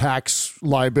their tax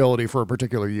liability for a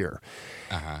particular year.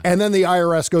 And then the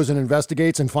IRS goes and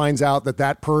investigates and finds out that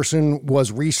that person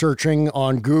was researching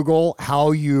on Google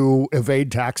how you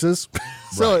evade taxes.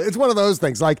 So it's one of those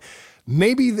things. Like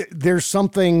maybe there's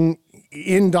something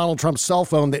in Donald Trump's cell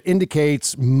phone that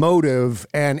indicates motive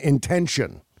and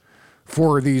intention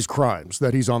for these crimes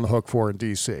that he's on the hook for in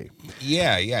D.C.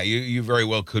 Yeah, you very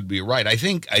well could be right. I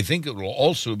think it will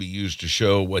also be used to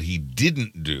show what he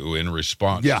didn't do in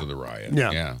response to the riot.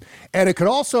 Yeah. And it could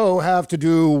also have to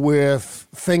do with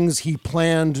things he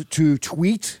planned to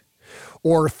tweet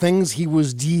or things he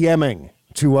was DMing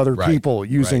to other people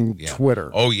using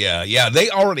Twitter. Oh, yeah. They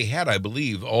already had, I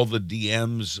believe, all the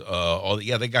DMs.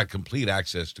 They got complete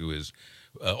access to his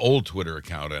old Twitter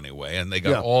account anyway, and they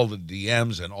got all the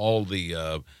DMs and all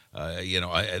the,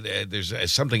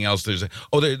 there's something else.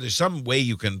 There's some way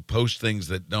you can post things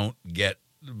that don't get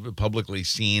publicly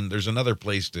seen. There's another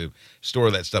place to store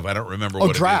that stuff. I don't remember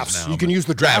what drafts. it is now. You can use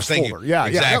the drafts folder. Yeah,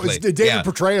 exactly. That was David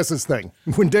Petraeus' thing.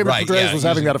 When David Petraeus was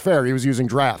having that affair, he was using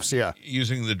drafts,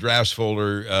 Using the drafts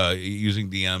folder, using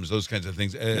DMs, those kinds of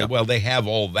things. Well, they have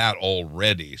all that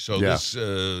already. So this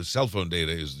cell phone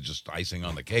data is just icing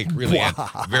on the cake, really. And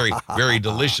very, very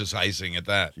delicious icing at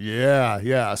that.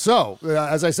 Yeah. So,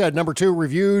 as I said, number 2,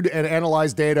 reviewed and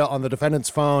analyzed data on the defendant's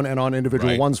phone and on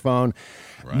individual one's phone.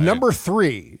 Number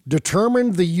 3,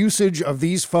 determined the usage of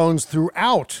these phones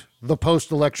throughout the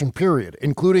post-election period,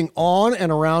 including on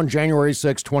and around January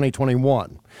 6,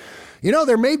 2021. You know,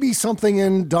 there may be something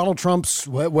in Donald Trump's,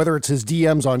 whether it's his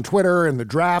DMs on Twitter and the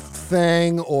draft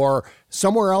thing or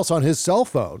somewhere else on his cell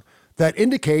phone, that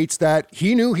indicates that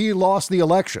he knew he lost the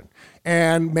election,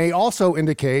 and may also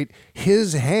indicate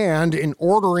his hand in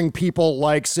ordering people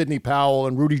like Sidney Powell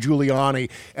and Rudy Giuliani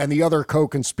and the other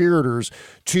co-conspirators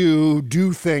to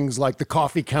do things like the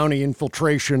Coffee County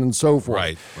infiltration and so forth.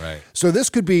 Right. So this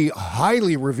could be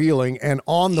highly revealing and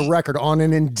on the record, on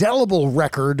an indelible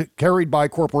record carried by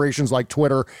corporations like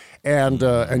Twitter and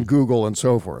Google and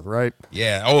so forth, right?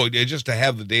 Yeah. Oh, just to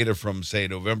have the data from, say,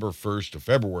 November 1st to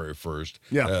February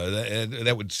 1st,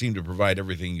 that would seem to provide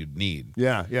everything you'd need.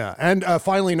 Yeah. And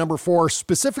finally, number 4,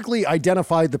 specifically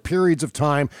identified the periods of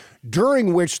time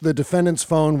during which the defendant's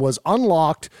phone was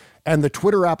unlocked and the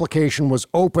Twitter application was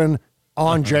open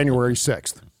on January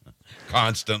 6th.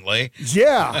 Constantly.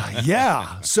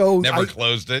 Yeah. So never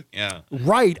closed it. Yeah.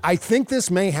 Right. I think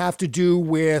this may have to do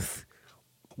with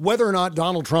whether or not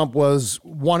Donald Trump was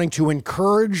wanting to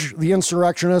encourage the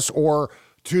insurrectionists or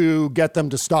to get them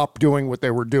to stop doing what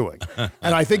they were doing.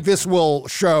 And I think this will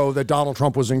show that Donald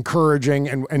Trump was encouraging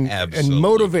and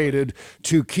motivated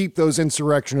to keep those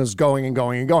insurrectionists going and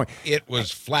going and going. It was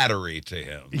flattery to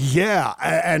him. Yeah,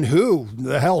 and who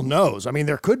the hell knows? I mean,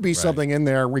 there could be something in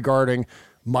there regarding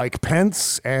Mike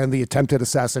Pence and the attempted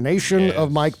assassination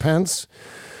of Mike Pence.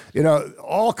 You know,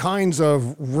 all kinds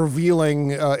of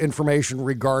revealing information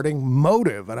regarding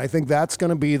motive. And I think that's going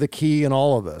to be the key in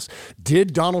all of this.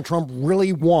 Did Donald Trump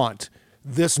really want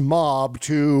this mob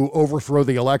to overthrow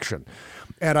the election?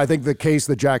 And I think the case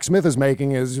that Jack Smith is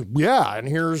making is, and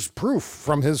here's proof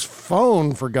from his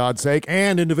phone, for God's sake,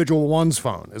 and individual one's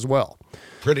phone as well.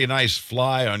 Pretty nice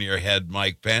fly on your head,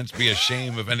 Mike Pence. Be a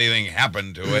shame if anything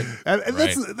happened to it. And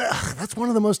that's one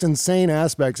of the most insane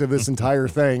aspects of this entire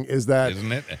thing is that...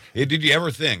 Isn't it? Did you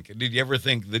ever think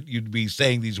that you'd be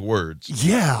saying these words?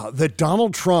 Yeah, that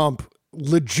Donald Trump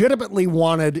legitimately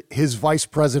wanted his vice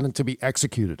president to be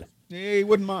executed. Yeah, he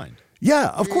wouldn't mind. Yeah,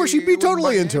 of course, you'd be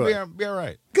totally into it. Yeah,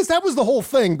 right. Because that was the whole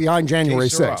thing behind January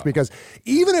 6th. Because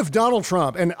even if Donald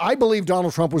Trump, and I believe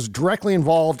Donald Trump was directly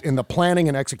involved in the planning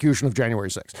and execution of January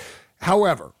 6th.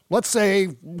 However, let's say,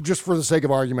 just for the sake of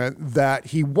argument, that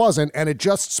he wasn't, and it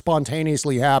just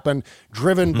spontaneously happened,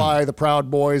 driven by the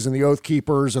Proud Boys and the Oath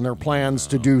Keepers and their plans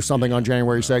to do something on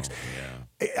January 6th.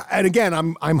 And again,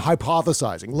 I'm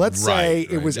hypothesizing. Let's say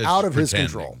it was out of his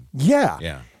control.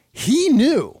 Yeah. He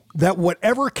knew that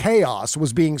whatever chaos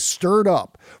was being stirred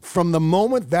up from the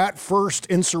moment that first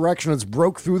insurrectionists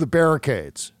broke through the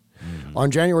barricades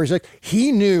on January 6th,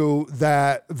 he knew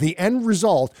that the end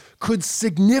result could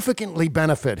significantly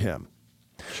benefit him.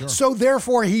 Sure. So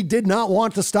therefore, he did not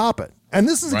want to stop it. And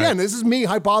this is, again, this is me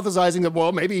hypothesizing that,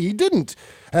 well, maybe he didn't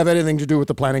have anything to do with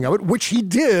the planning of it, which he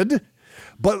did.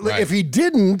 But if he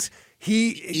didn't,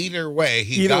 either way,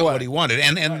 he got what he wanted.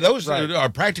 And those are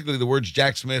practically the words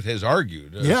Jack Smith has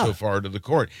argued so far to the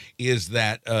court, is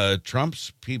that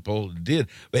Trump's people did.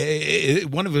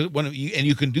 One of you, and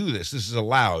you can do this. This is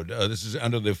allowed. This is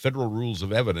under the federal rules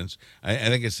of evidence. I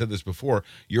think I said this before.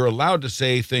 You're allowed to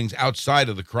say things outside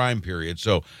of the crime period.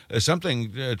 So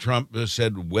something Trump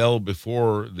said well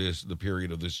before the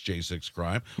period of this J6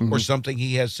 crime, or something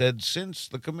he has said since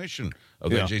the commission of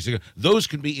the J6. Those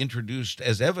can be introduced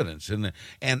as evidence. And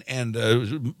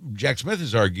Jack Smith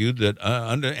has argued that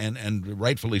and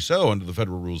rightfully so under the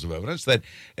federal rules of evidence, that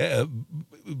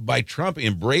by Trump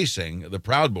embracing the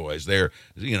Proud Boys, they're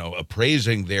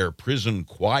appraising their prison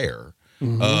choir.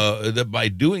 That by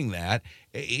doing that,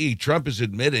 Trump is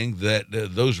admitting that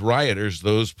those rioters,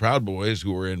 those Proud Boys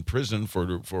who were in prison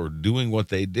for doing what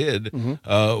they did,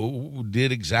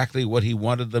 did exactly what he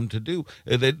wanted them to do.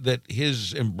 That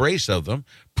his embrace of them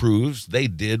proves they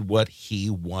did what he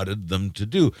wanted them to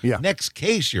do. Next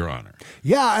case, Your Honor.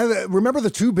 I remember the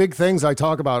two big things I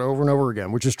talk about over and over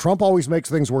again, which is Trump always makes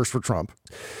things worse for Trump.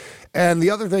 And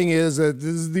the other thing is that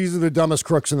these are the dumbest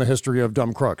crooks in the history of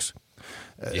dumb crooks.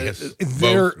 Yes,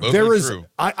 there is. True.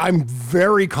 I'm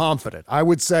very confident. I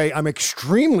would say I'm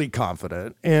extremely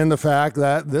confident in the fact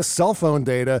that this cell phone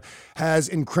data has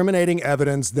incriminating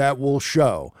evidence that will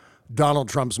show Donald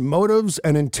Trump's motives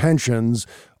and intentions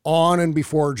on and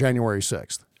before January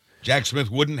 6th. Jack Smith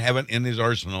wouldn't have it in his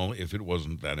arsenal if it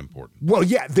wasn't that important. Well,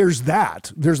 yeah, there's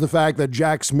that. There's the fact that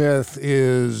Jack Smith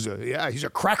is, he's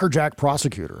a crackerjack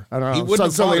prosecutor. I don't know. He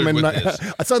wouldn't have bothered with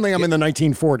this. Suddenly I'm in the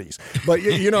 1940s, but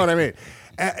you know what I mean?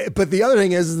 But the other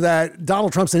thing is that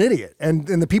Donald Trump's an idiot, and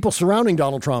the people surrounding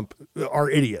Donald Trump are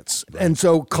idiots. Right. And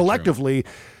so collectively,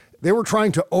 they were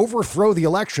trying to overthrow the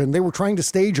election. They were trying to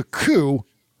stage a coup,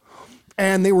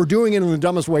 and they were doing it in the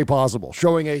dumbest way possible,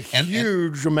 showing a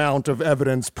huge amount of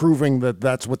evidence proving that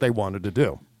that's what they wanted to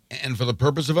do. And for the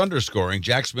purpose of underscoring,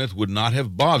 Jack Smith would not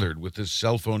have bothered with this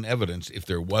cell phone evidence if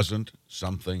there wasn't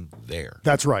something there.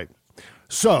 That's right.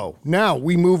 So now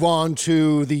we move on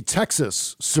to the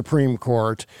Texas Supreme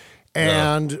Court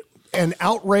and an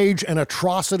outrage and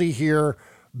atrocity here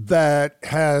that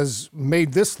has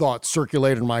made this thought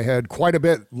circulate in my head quite a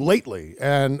bit lately,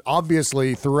 and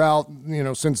obviously throughout,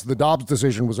 since the Dobbs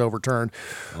decision was overturned.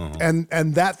 And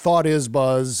that thought is,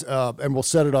 Buzz, and we'll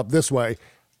set it up this way: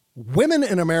 women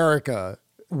in America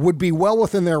would be well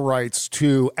within their rights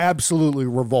to absolutely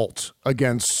revolt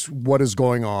against what is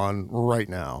going on right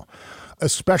now,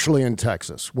 especially in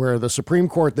Texas, where the Supreme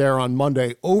Court there on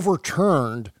Monday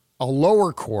overturned a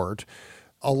lower court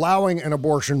allowing an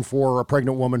abortion for a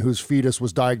pregnant woman whose fetus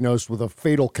was diagnosed with a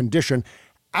fatal condition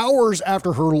hours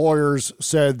after her lawyers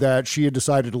said that she had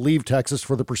decided to leave Texas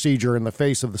for the procedure in the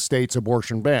face of the state's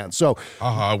abortion ban. So,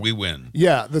 we win.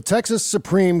 Yeah, the Texas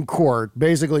Supreme Court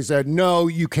basically said, no,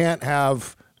 you can't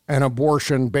have an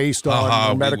abortion based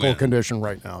on a medical condition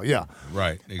right now. Yeah.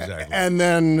 Right, exactly. And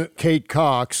then Kate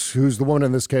Cox, who's the one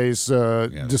in this case,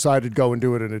 decided to go and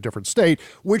do it in a different state,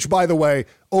 which, by the way,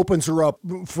 opens her up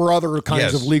for other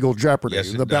kinds of legal jeopardy,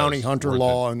 the bounty hunter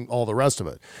law and all the rest of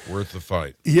it. Worth the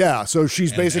fight. Yeah, so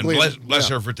she's basically... And bless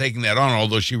her for taking that on,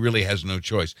 although she really has no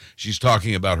choice. She's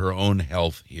talking about her own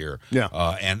health here,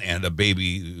 and a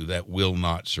baby that will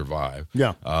not survive.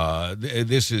 Yeah.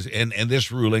 This is and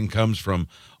this ruling comes from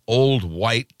old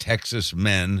white Texas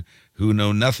men who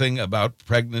know nothing about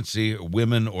pregnancy,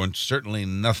 women, or certainly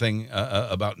nothing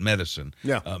about medicine,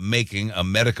 making a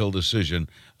medical decision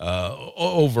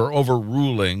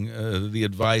overruling the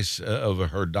advice of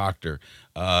her doctor.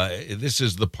 This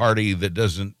is the party that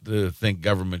doesn't think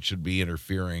government should be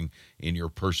interfering in your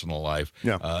personal life.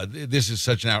 This is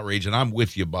such an outrage, and I'm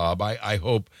with you, Bob. I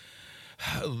hope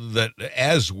that,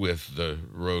 as with the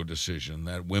Roe decision,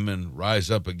 that women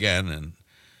rise up again. And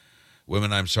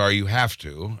women, I'm sorry you have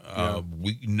to.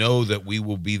 We know that we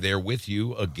will be there with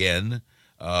you again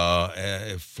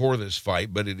for this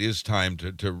fight, but it is time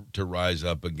to rise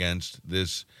up against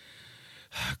this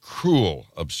cruel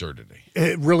absurdity.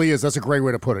 It really is. That's a great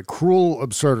way to put it. Cruel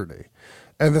absurdity.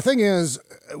 And the thing is,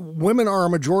 women are a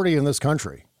majority in this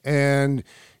country. And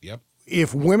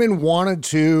if women wanted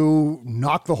to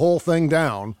knock the whole thing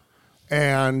down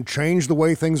and change the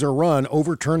way things are run,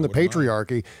 overturn the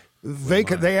patriarchy,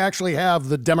 They actually have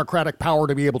the democratic power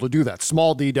to be able to do that,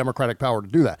 small d democratic power to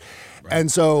do that. Right.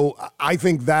 And so I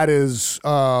think that is,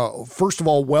 first of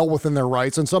all, well within their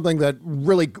rights and something that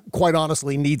really, quite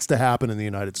honestly, needs to happen in the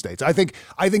United States. I think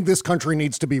this country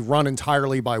needs to be run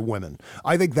entirely by women.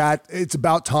 I think that it's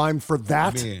about time for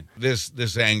that. I mean,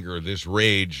 this anger, this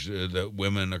rage that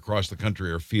women across the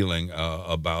country are feeling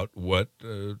about what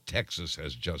Texas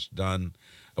has just done,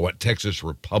 what Texas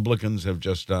Republicans have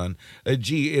just done.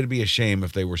 Gee, it'd be a shame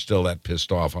if they were still that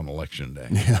pissed off on Election Day.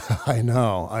 Yeah, I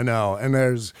know. And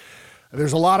there's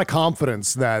a lot of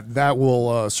confidence that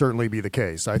will certainly be the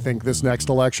case. I think this next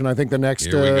election, the next...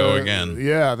 Here we go again.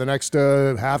 Yeah, the next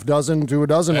half dozen to a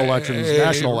dozen elections,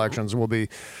 national elections, will be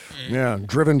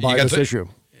driven by this issue.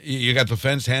 You got the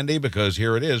fence handy because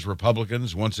here it is,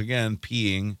 Republicans once again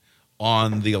peeing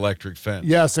on the electric fence.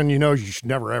 Yes, and you should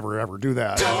never, ever do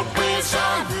that. Don't piss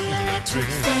on the electric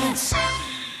fence.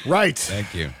 Right.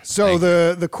 Thank you. So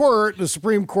the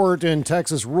Supreme Court in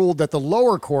Texas ruled that the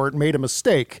lower court made a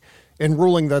mistake in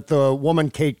ruling that the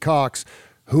woman, Kate Cox,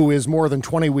 who is more than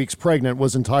 20 weeks pregnant,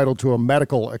 was entitled to a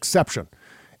medical exception.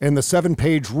 In the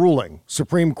 7-page ruling,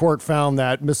 Supreme Court found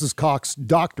that Mrs. Cox's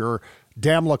doctor,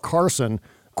 Damla Carson,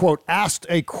 quote, asked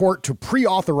a court to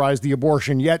pre-authorize the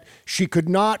abortion, yet she could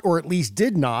not, or at least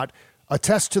did not,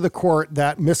 attest to the court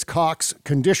that Miss Cox's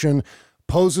condition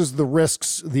poses the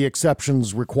risks the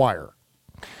exceptions require.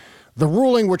 The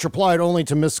ruling, which applied only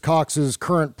to Miss Cox's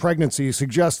current pregnancy,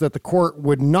 suggests that the court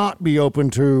would not be open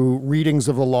to readings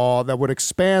of the law that would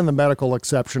expand the medical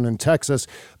exception in Texas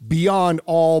beyond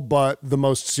all but the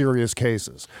most serious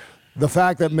cases. The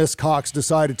fact that Miss Cox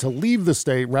decided to leave the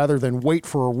state rather than wait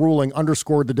for a ruling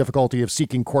underscored the difficulty of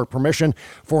seeking court permission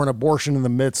for an abortion in the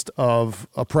midst of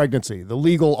a pregnancy. The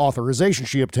legal authorization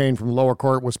she obtained from the lower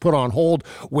court was put on hold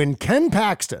when Ken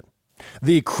Paxton,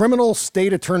 the criminal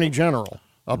state attorney general,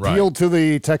 appealed to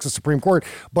the Texas Supreme Court,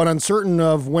 but uncertain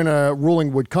of when a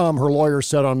ruling would come, her lawyer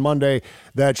said on Monday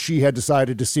that she had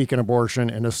decided to seek an abortion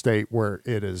in a state where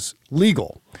it is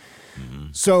legal. Mm-hmm.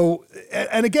 So,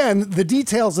 and again, the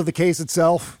details of the case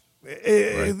itself,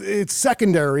 it's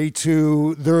secondary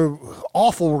to the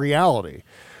awful reality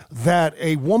that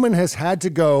a woman has had to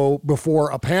go before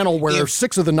a panel where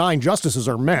 6 of the 9 justices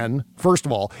are men, first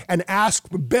of all, and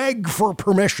beg for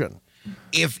permission.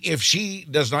 If she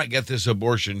does not get this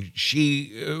abortion,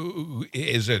 she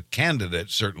is a candidate,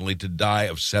 certainly, to die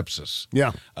of sepsis.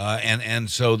 Yeah. And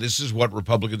so this is what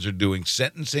Republicans are doing,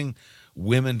 sentencing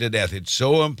women to death. It's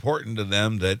so important to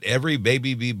them that every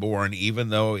baby be born, even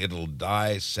though it'll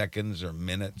die seconds or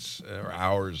minutes or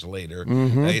hours later.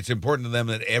 Mm-hmm. It's important to them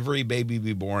that every baby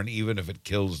be born, even if it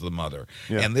kills the mother.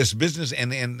 Yeah. And this business,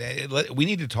 and we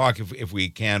need to talk, if we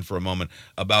can, for a moment,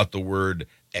 about the word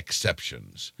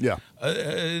exceptions. Yeah.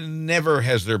 Never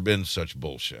has there been such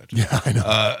bullshit. Yeah, I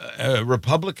know.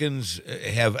 Republicans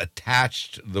have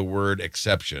attached the word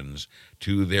exceptions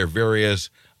to their various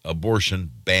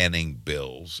abortion banning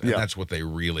bills, and that's what they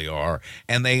really are.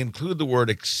 And they include the word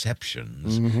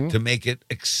exceptions to make it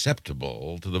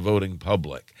acceptable to the voting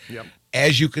public. Yep.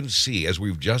 As you can see, as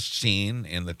we've just seen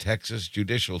in the Texas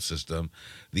judicial system,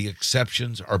 the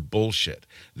exceptions are bullshit.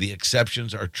 The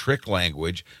exceptions are trick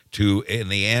language to, in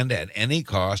the end, at any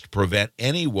cost, prevent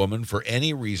any woman for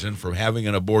any reason from having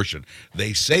an abortion.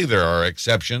 They say there are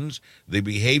exceptions. The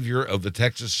behavior of the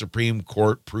Texas Supreme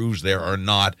Court proves there are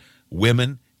not.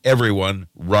 Women, everyone,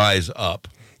 rise up.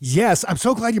 Yes, I'm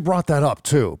so glad you brought that up,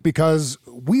 too, because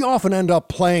we often end up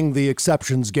playing the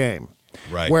exceptions game.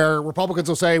 Right. Where Republicans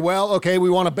will say, well, okay, we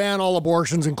want to ban all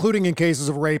abortions, including in cases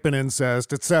of rape and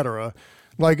incest, etc.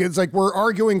 It's like we're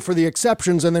arguing for the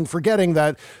exceptions and then forgetting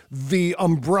that the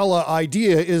umbrella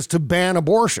idea is to ban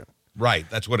abortion. Right.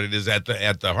 That's what it is at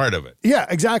the heart of it. Yeah,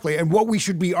 exactly. And what we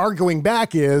should be arguing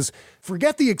back is,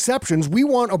 forget the exceptions. We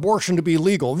want abortion to be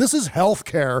legal. This is health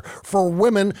care for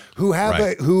women who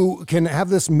have who can have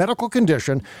this medical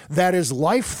condition that is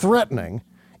life-threatening,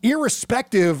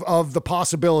 irrespective of the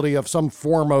possibility of some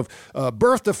form of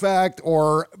birth defect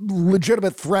or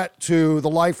legitimate threat to the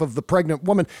life of the pregnant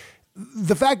woman.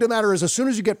 The fact of the matter is, as soon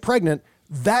as you get pregnant,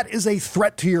 that is a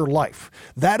threat to your life.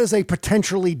 That is a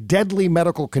potentially deadly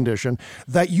medical condition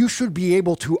that you should be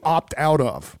able to opt out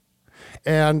of.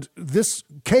 And this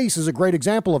case is a great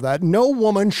example of that. No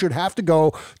woman should have to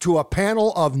go to a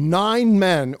panel of 9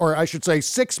 men, or I should say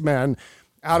 6 men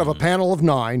out of a panel of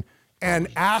 9, and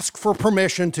ask for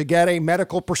permission to get a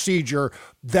medical procedure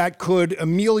that could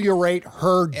ameliorate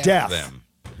her death. Them.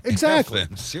 Exactly. F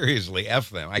them. Seriously, F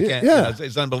them. I can't. Yeah.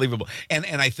 It's unbelievable. And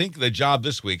I think the job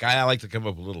this week, I like to come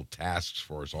up with little tasks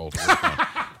for us all to work on.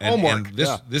 Homework. And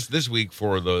this week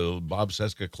for the Bob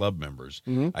Seska Club members,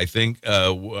 Mm-hmm. I think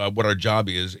what our job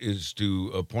is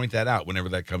to point that out whenever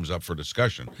that comes up for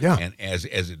discussion. Yeah. And as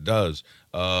it does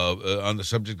on the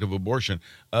subject of abortion,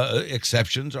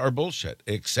 exceptions are bullshit.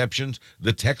 Exceptions.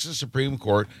 The Texas Supreme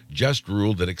Court just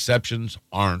ruled that exceptions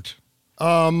aren't.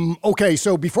 Okay,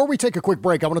 so before we take a quick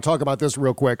break, I want to talk about this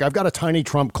real quick. I've got a tiny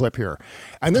Trump clip here.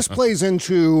 And this plays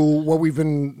into what we've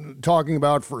been talking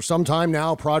about for some time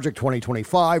now, Project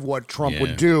 2025, what Trump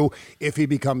would do if he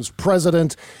becomes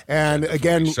president. And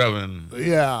again,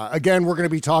 again, we're going to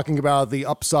be talking about the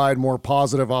upside, more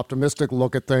positive, optimistic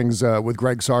look at things with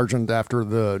Greg Sargent after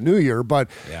the new year. But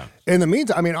in the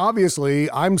meantime, I mean, obviously,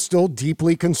 I'm still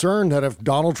deeply concerned that if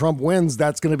Donald Trump wins,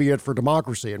 that's going to be it for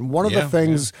democracy. And one of the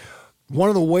things... One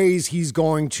of the ways he's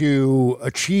going to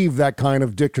achieve that kind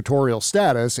of dictatorial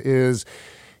status is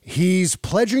he's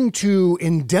pledging to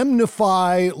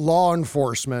indemnify law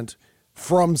enforcement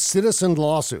from citizen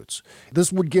lawsuits.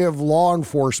 This would give law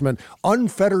enforcement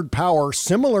unfettered power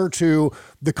similar to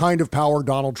the kind of power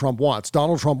Donald Trump wants.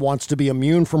 Donald Trump wants to be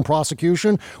immune from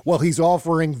prosecution. Well, he's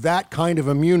offering that kind of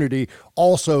immunity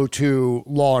also to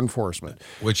law enforcement.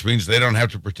 Which means they don't have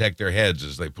to protect their heads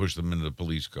as they push them into the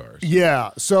police cars.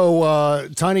 Yeah. So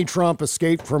Tiny Trump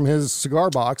escaped from his cigar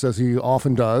box, as he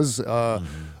often does,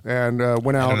 and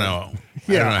went out. I don't know.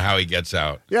 I don't know how he gets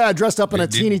out. Yeah, dressed up in a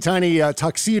teeny tiny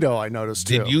tuxedo, I noticed,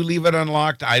 too. Did you leave it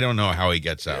unlocked? I don't know how he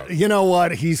gets out. You know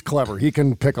what? He's clever. He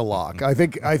can pick a lock. I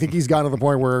think he's gotten to the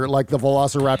point where, like the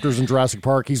velociraptors in Jurassic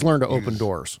Park, he's learned to open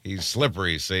doors. He's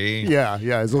slippery, see? Yeah.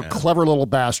 He's a clever little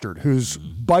bastard who's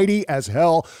bitey as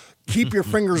hell. Keep your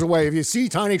fingers away. If you see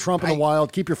Tiny Trump in the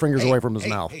wild, keep your fingers away from his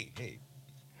mouth.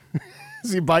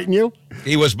 Is he biting you?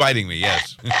 He was biting me,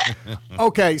 yes.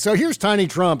 Okay, so here's Tiny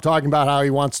Trump talking about how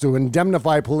he wants to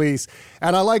indemnify police.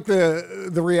 And I like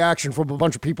the reaction from a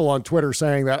bunch of people on Twitter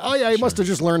saying that, oh, yeah, he must have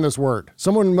just learned this word.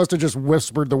 Someone must have just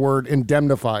whispered the word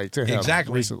indemnify to him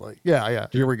recently. Yeah.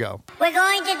 Here we go. We're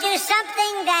going to do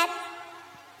something that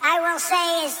I will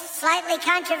say is slightly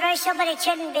controversial, but it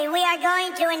shouldn't be. We are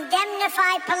going to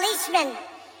indemnify policemen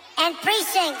and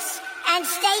precincts and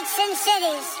states and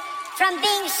cities from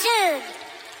being sued.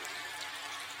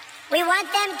 We want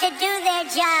them to do their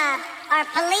job. Our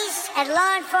police and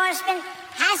law enforcement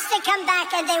has to come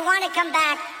back, and they want to come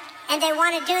back, and they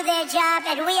want to do their job,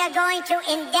 and we are going to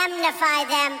indemnify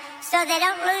them so they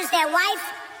don't lose their wife,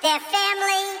 their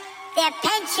family, their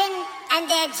pension, and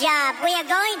their job. We are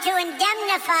going to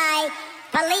indemnify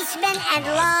policemen and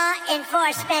law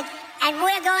enforcement, and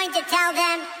we're going to tell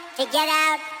them to get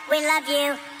out. We love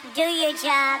you. Do your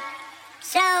job.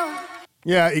 So...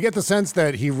 Yeah, you get the sense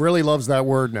that he really loves that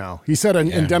word now. He said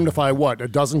indemnify what, a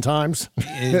dozen times?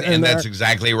 And that's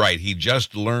exactly right. He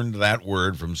just learned that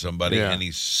word from somebody, and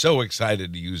he's so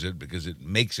excited to use it because it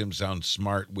makes him sound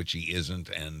smart, which he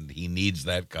isn't, and he needs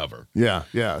that cover. Yeah.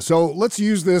 So let's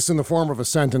use this in the form of a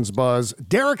sentence, Buzz.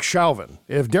 Derek Chauvin.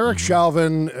 If Derek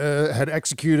Chauvin had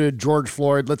executed George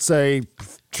Floyd, let's say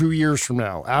 2 years from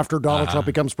now, after Donald Trump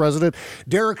becomes president,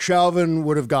 Derek Chauvin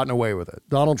would have gotten away with it.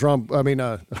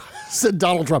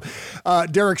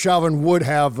 Derek Chauvin would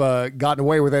have gotten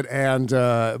away with it and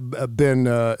been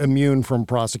immune from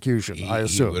prosecution, I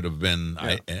assume. He would have been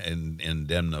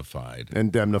indemnified.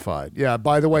 Indemnified. Yeah,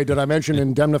 by the way, did I mention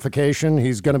indemnification?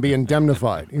 He's going to be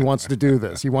indemnified. He wants to do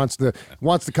this. He wants the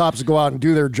cops to go out and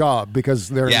do their job because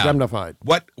they're indemnified.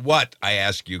 What, I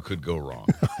ask you, could go wrong?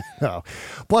 No.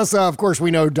 Plus, of course,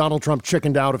 we know Donald Trump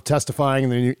chickened out of testifying in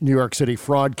the New York City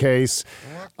fraud case.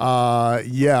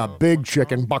 Big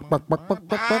chicken.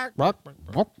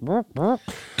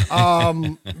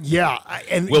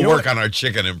 And we'll work on our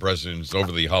chicken impressions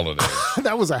over the holidays.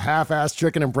 That was a half-assed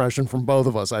chicken impression from both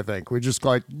of us, I think. We just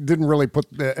didn't really put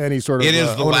any sort of. It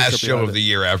is the last show of the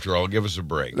year, after all. Give us a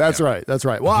break. That's right.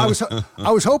 Well,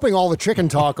 I was hoping all the chicken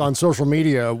talk on social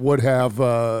media would have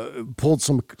pulled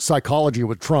some psychology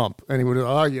with Trump, and he would,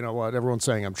 you know what? Everyone's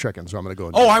saying I'm chicken, so I'm going to go.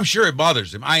 And I'm sure it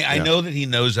bothers him. I know that he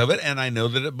knows of it, and I know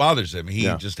that it bothers him. He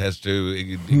just has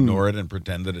to ignore it and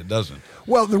pretend that it doesn't.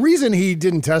 Well, the reason he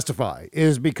didn't testify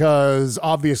is because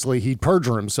obviously he'd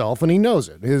perjure himself, and he knows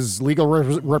it. His legal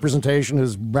representation,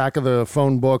 his back of the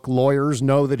phone book lawyers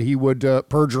know that he would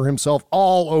perjure himself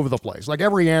all over the place. Like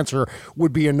every answer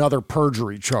would be another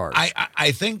perjury charge.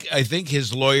 I think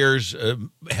his lawyers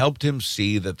helped him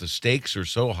see that the stakes are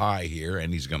so high here,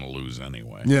 and he's going to lose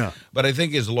anyway. Yeah. But I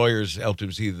think his lawyers helped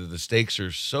him see that the stakes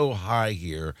are so high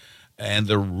here and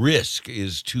the risk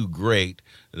is too great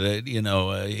that,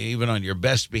 even on your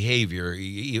best behavior,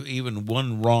 even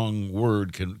one wrong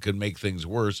word can make things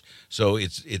worse. So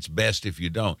it's best if you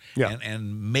don't. Yeah.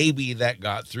 And maybe that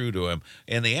got through to him.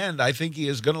 In the end, I think he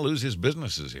is going to lose his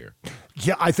businesses here.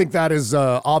 Yeah, I think that is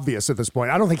obvious at this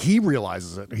point. I don't think he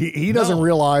realizes it. He doesn't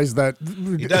realize that.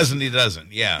 He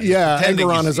doesn't. Yeah. Yeah,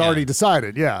 Engeron has already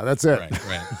decided. Yeah, that's it.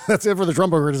 Right. That's it for the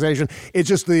Trump organization. It's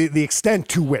just the extent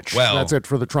to which that's it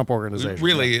for the Trump organization.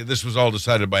 Really, this was all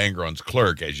decided by Engeron's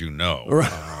clerk, as you know.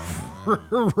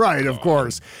 Right, of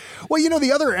course. Well,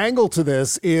 the other angle to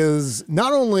this is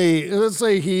not only, let's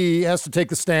say he has to take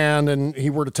the stand and he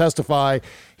were to testify,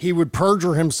 he would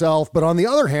perjure himself. But on the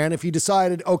other hand, if he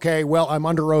decided, okay, well, I'm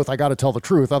under oath, I got to tell the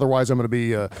truth, otherwise I'm going to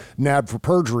be nabbed for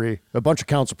perjury, a bunch of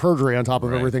counts of perjury on top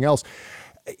of everything else.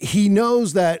 He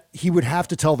knows that he would have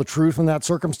to tell the truth in that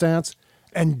circumstance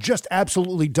and just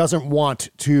absolutely doesn't want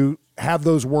to have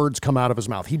those words come out of his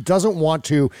mouth. He doesn't want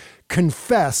to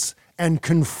confess and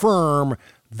confirm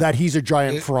that he's a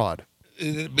giant fraud.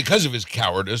 Because of his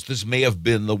cowardice, this may have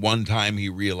been the one time he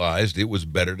realized it was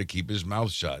better to keep his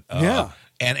mouth shut.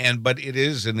 But it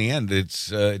is, in the end, it's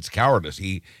cowardice.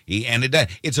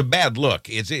 It's a bad look.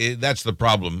 That's the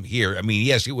problem here. I mean,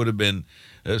 yes, it would have been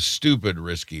stupid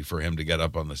risky for him to get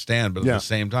up on the stand, but at the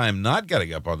same time, not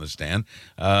getting up on the stand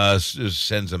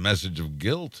sends a message of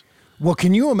guilt. Well,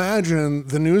 can you imagine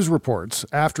the news reports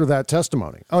after that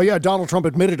testimony? Oh, yeah, Donald Trump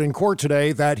admitted in court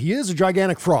today that he is a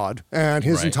gigantic fraud and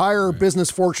his entire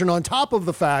business fortune, on top of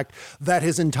the fact that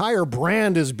his entire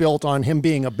brand is built on him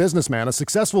being a businessman, a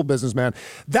successful businessman.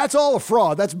 That's all a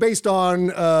fraud. That's based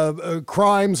on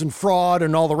crimes and fraud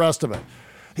and all the rest of it.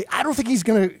 I don't think he's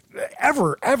going to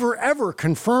ever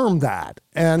confirm that.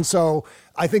 And so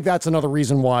I think that's another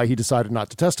reason why he decided not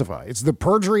to testify. It's the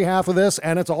perjury half of this,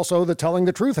 and it's also the telling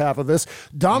the truth half of this.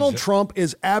 Donald Trump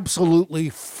is absolutely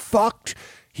fucked.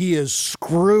 He is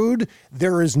screwed.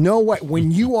 There is no way.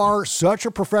 When you are such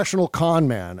a professional con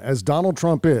man as Donald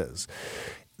Trump is,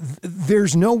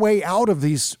 there's no way out of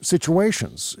these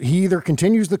situations. He either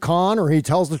continues the con or he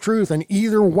tells the truth, and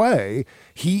either way,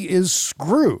 he is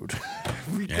screwed.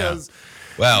 Because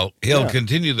Well, he'll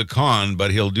continue the con,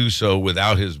 but he'll do so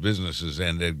without his businesses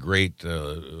and at great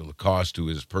cost to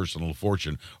his personal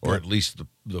fortune, or at least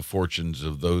the fortunes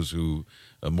of those who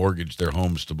mortgage their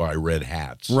homes to buy red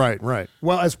hats. Right.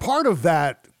 Well, as part of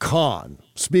that con,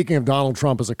 speaking of Donald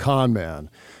Trump as a con man,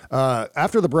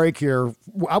 after the break here,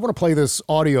 I want to play this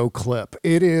audio clip.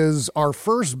 It is our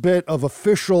first bit of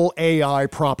official AI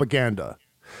propaganda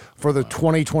for the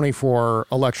 2024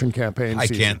 election campaign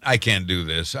season. I can't do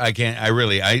this. I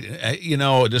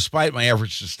despite my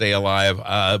efforts to stay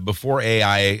alive, before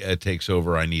AI takes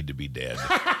over, I need to be dead.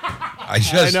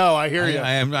 I know, I hear you.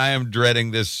 I am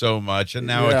dreading this so much, and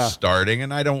now it's starting,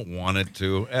 and I don't want it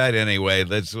to. Anyway,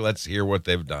 let's hear what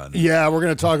they've done. Yeah, we're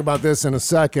going to talk about this in a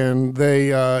second.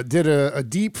 They did a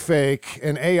deep fake,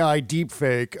 an AI deep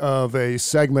fake of a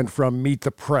segment from Meet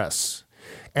the Press.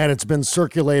 And it's been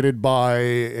circulated by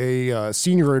a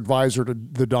senior advisor to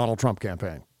the Donald Trump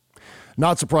campaign.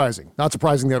 Not surprising that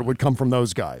it would come from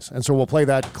those guys. And so we'll play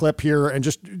that clip here and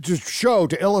just show,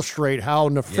 to illustrate how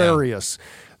nefarious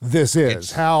this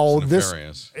is. How this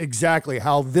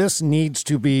needs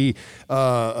to be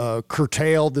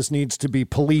curtailed. This needs to be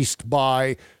policed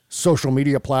by social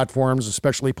media platforms,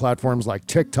 especially platforms like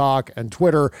TikTok and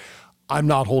Twitter. I'm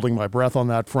not holding my breath on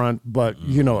that front, but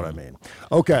you know what I mean.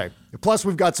 Okay. Plus,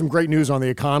 we've got some great news on the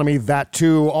economy. That,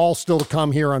 too, all still to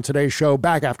come here on today's show.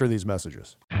 Back after these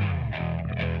messages.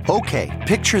 Okay,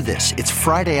 picture this. It's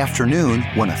Friday afternoon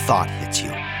when a thought hits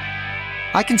you.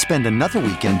 I can spend another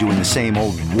weekend doing the same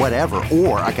old whatever,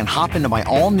 or I can hop into my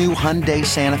all-new Hyundai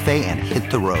Santa Fe and hit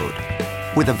the road.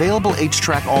 With available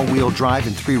H-Track all-wheel drive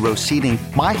and 3-row seating,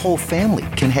 my whole family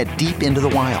can head deep into the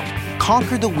wild.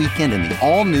 Conquer the weekend in the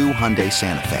all-new Hyundai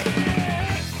Santa Fe.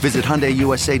 Visit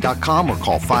HyundaiUSA.com or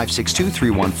call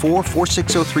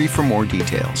 562-314-4603 for more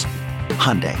details.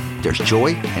 Hyundai, there's joy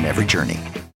in every journey.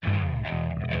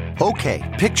 Okay,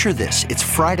 picture this. It's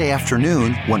Friday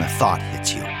afternoon when a thought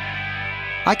hits you.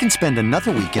 I can spend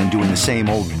another weekend doing the same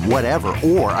old whatever,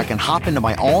 or I can hop into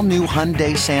my all-new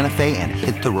Hyundai Santa Fe and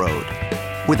hit the road.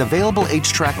 With available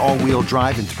H-Track all-wheel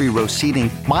drive and 3-row seating,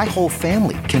 my whole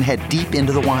family can head deep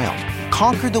into the wild.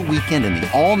 Conquer the weekend in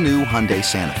the all-new Hyundai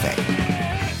Santa Fe.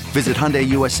 Visit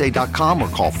HyundaiUSA.com or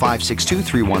call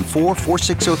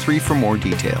 562-314-4603 for more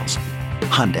details.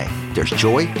 Hyundai, there's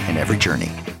joy in every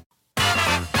journey.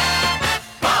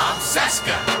 Bob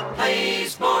Seska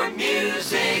plays more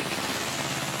music.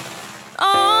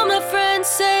 All my friends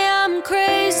say I'm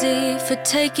crazy for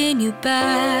taking you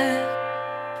back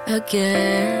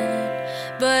again.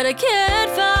 but I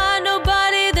can't find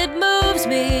nobody that moves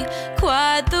me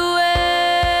quite the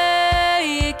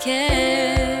way you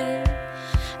can.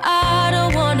 I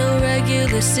don't want a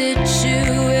regular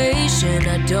situation,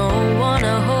 I don't want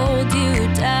to hold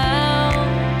you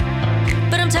down,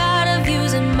 but I'm tired of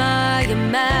using my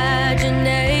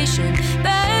imagination.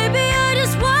 Baby, I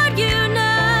just want you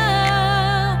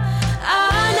now.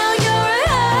 I know you're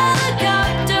a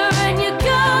helicopter and you're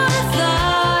gonna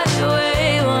fly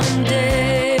away one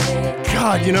day.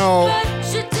 God, you know,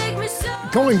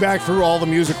 going back through all the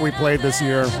music we played this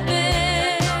year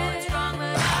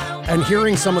and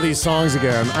hearing some of these songs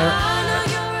again,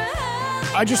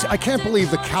 I can't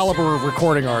believe the caliber of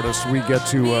recording artists we get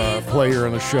to play here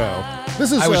in the show.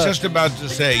 I was just about to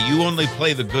say, you only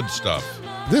play the good stuff.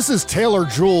 This is Taylor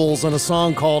Jules and a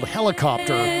song called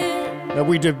Helicopter that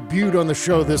we debuted on the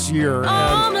show this year.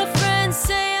 And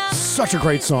such a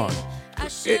great song.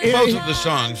 Both of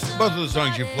the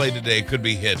songs you played today could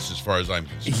be hits as far as I'm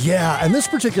concerned. Yeah, and this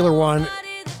particular one,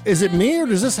 is it me or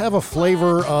does this have a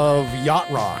flavor of yacht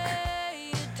rock?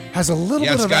 Has a little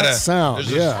bit of that sound.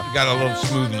 Got a little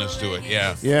smoothness to it.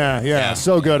 Yeah. Yeah.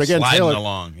 So good. Again, Sliding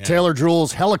along. Yeah. Taylor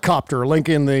Jules, Helicopter. Link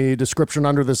in the description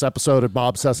under this episode at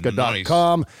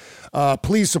bobcesca.com.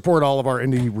 Please support all of our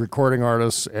indie recording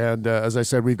artists. And as I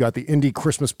said, we've got the Indie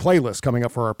Christmas playlist coming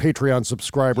up for our Patreon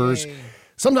subscribers. Yay.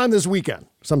 Sometime this weekend.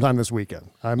 With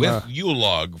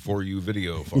Ulog for you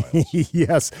video files.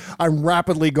 Yes. I'm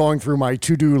rapidly going through my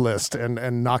to-do list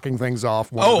and knocking things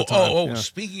off one at a time. Yeah.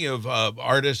 Speaking of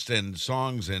artists and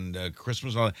songs and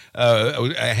Christmas,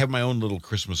 I have my own little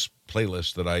Christmas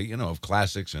playlist that of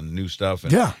classics and new stuff.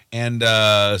 And, yeah. And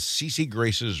CeCe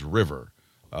Grace's River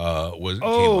came up.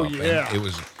 Yeah. And it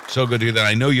was so good to hear that.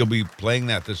 I know you'll be playing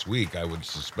that this week, I would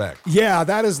suspect. Yeah,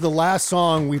 that is the last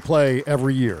song we play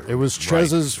every year. It was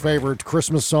Chez's favorite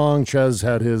Christmas song. Chez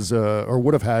had his, or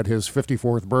would have had his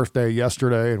 54th birthday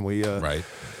yesterday, and we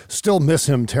still miss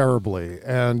him terribly.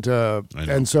 And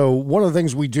so one of the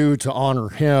things we do to honor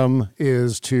him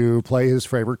is to play his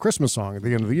favorite Christmas song at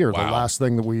the end of the year, the last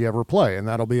thing that we ever play. And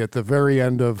that'll be at the very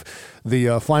end of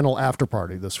the final after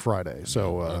party this Friday.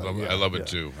 So I love it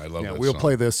too. I love it. We'll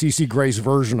play the CeCe Grace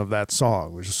version of that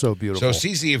song, which is so beautiful. So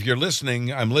CeCe, if you're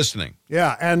listening, I'm listening.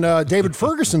 Yeah, and David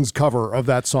Ferguson's cover of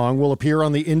that song will appear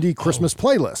on the Indie Christmas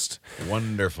playlist.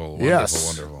 Wonderful.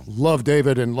 Love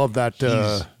David and love that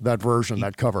that version,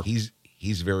 that cover.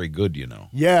 He's very good, you know.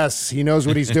 Yes, he knows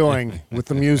what he's doing with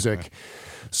the music.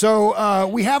 So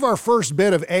we have our first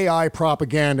bit of AI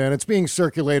propaganda, and it's being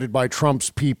circulated by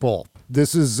Trump's people.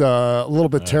 This is a little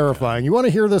bit terrifying. You want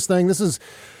to hear this thing? This is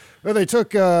where they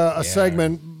took a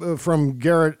segment from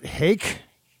Garrett Hake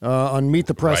on Meet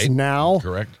the Press Now.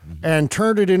 Correct. And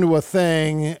turned it into a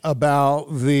thing about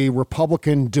the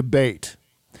Republican debate.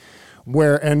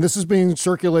 And this is being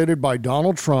circulated by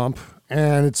Donald Trump.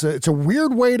 And it's a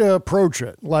weird way to approach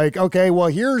it. Like, okay, well,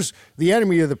 here's the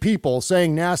enemy of the people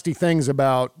saying nasty things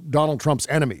about Donald Trump's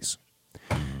enemies.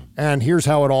 And here's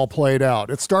how it all played out.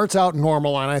 It starts out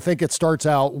normal, and I think it starts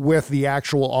out with the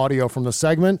actual audio from the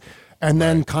segment, and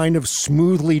then kind of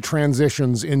smoothly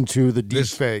transitions into the deep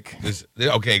fake.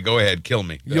 Okay, go ahead. Kill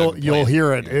me. You'll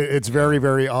hear it. It's very,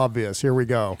 very obvious. Here we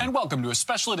go. And welcome to a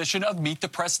special edition of Meet the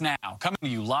Press Now, coming to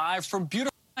you live from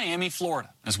beautiful Miami, Florida,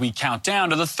 as we count down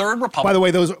to the third Republican. By the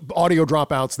way, those audio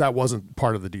dropouts, that wasn't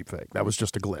part of the deepfake. That was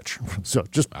just a glitch. So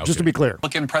just to be clear.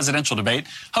 Republican presidential debate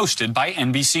hosted by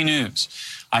NBC News.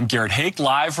 I'm Garrett Hake,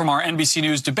 live from our NBC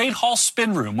News Debate Hall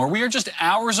Spin Room, where we are just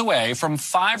hours away from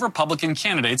 5 Republican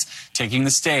candidates taking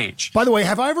the stage. By the way,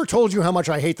 have I ever told you how much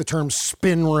I hate the term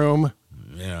spin room?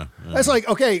 Yeah. That's like,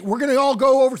 okay, we're going to all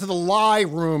go over to the lie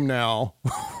room now.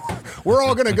 We're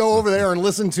all going to go over there and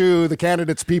listen to the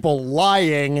candidates' people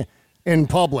lying in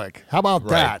public. How about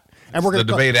that? And we're going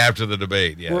to debate after the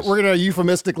debate. Yes. We're going to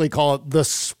euphemistically call it the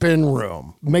spin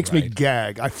room. Makes me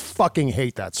gag. I fucking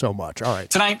hate that so much. All right.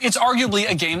 Tonight, it's arguably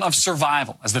a game of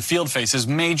survival as the field faces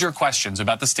major questions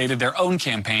about the state of their own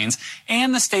campaigns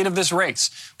and the state of this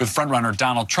race, with frontrunner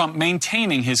Donald Trump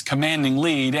maintaining his commanding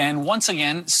lead and once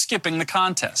again skipping the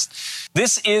contest.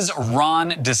 This is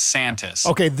Ron DeSantis.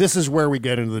 Okay, this is where we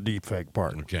get into the deepfake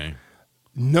part. Okay.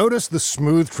 Notice the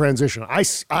smooth transition.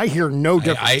 I hear no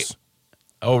difference.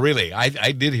 Oh, really?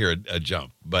 I did hear a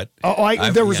jump, but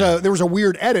there was a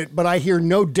weird edit, but I hear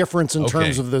no difference in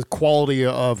terms of the quality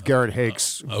of Garrett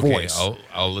Hake's voice.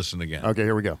 I'll listen again. Okay,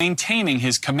 here we go. Maintaining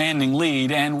his commanding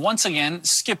lead and once again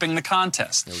skipping the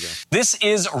contest. This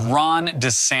is Ron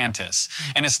DeSantis,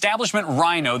 an establishment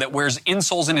rhino that wears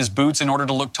insoles in his boots in order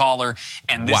to look taller,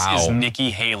 and this is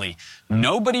Nikki Haley.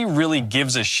 Nobody really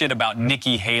gives a shit about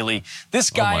Nikki Haley.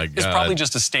 This guy is probably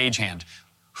just a stagehand.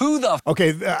 Who the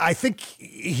Okay, I think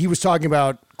he was talking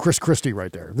about Chris Christie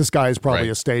right there. This guy is probably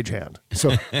a stagehand.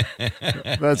 So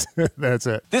that's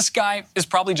it. This guy is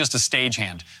probably just a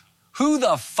stagehand. Who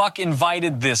the fuck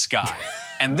invited this guy?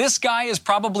 And this guy is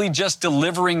probably just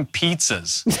delivering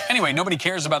pizzas. Anyway, nobody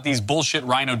cares about these bullshit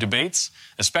rhino debates,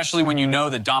 especially when you know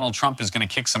that Donald Trump is going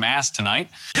to kick some ass tonight.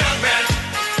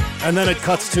 And then it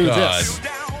cuts to this.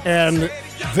 And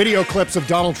video clips of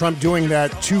Donald Trump doing that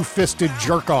two-fisted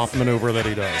jerk-off maneuver that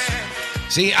he does.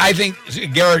 See, I think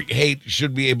Garrett Hake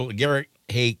should be able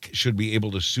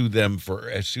to sue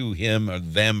him or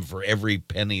them for every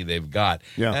penny they've got.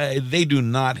 Yeah. They do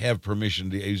not have permission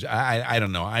to use. I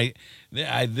don't know.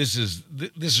 This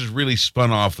is really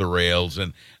spun off the rails,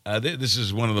 and this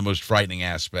is one of the most frightening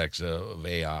aspects of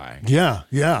AI.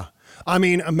 Yeah. I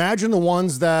mean, imagine the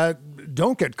ones that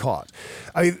don't get caught.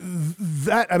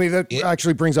 That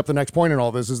actually brings up the next point in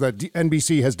all this, is that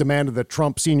NBC has demanded that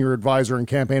Trump senior advisor and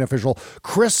campaign official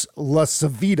Chris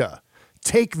LaCivita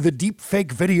take the deep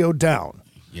fake video down.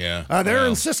 Yeah. They're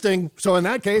insisting. So in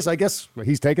that case, I guess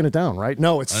he's taking it down, right?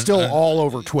 No, it's still all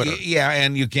over Twitter. Yeah,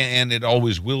 and you can, and it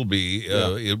always will be.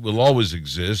 It will always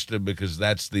exist because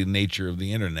that's the nature of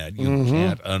the internet. You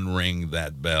can't unring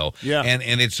that bell. Yeah.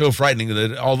 And it's so frightening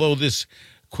that although this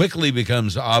quickly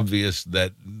becomes obvious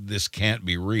that this can't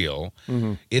be real,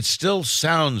 it still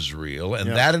sounds real, and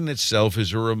that in itself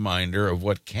is a reminder of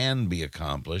what can be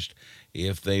accomplished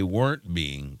if they weren't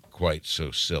being quite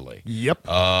so silly. Yep.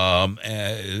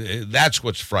 That's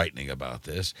what's frightening about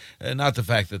this. Not the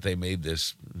fact that they made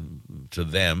this, to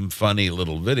them, funny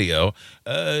little video.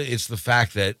 It's the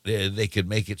fact that they could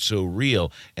make it so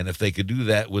real, and if they could do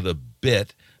that with a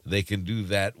bit, they can do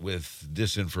that with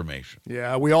disinformation.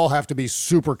 Yeah, we all have to be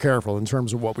super careful in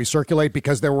terms of what we circulate,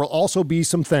 because there will also be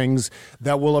some things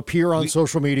that will appear on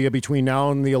social media between now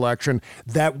and the election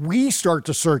that we start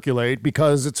to circulate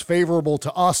because it's favorable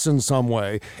to us in some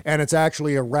way, and it's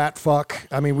actually a rat fuck.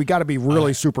 I mean, we got to be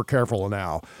really super careful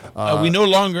now. We no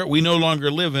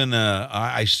longer live in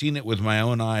I've seen it with my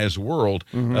own eyes world.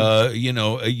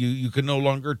 You can no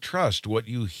longer trust what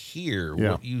you hear,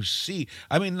 what you see.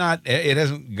 I mean, it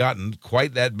hasn't gotten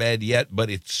quite that bad yet, but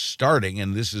it's starting,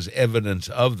 and this is evidence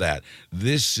of that.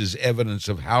 This is evidence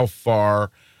of how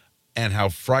far and how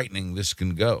frightening this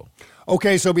can go.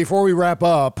 Okay, so before we wrap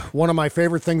up, one of my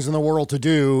favorite things in the world to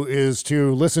do is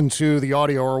to listen to the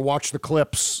audio or watch the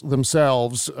clips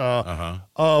themselves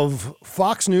of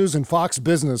Fox News and Fox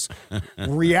Business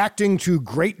reacting to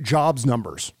great jobs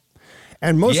numbers.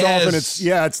 And most often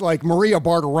it's like Maria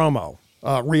Bartiromo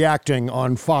reacting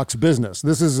on Fox Business.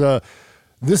 This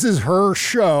is her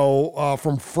show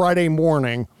from Friday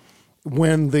morning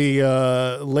when the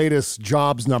latest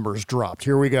jobs numbers dropped.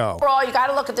 Here we go. Overall, you got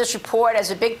to look at this report as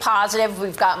a big positive.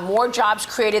 We've got more jobs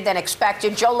created than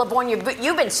expected. Joe LeBourne,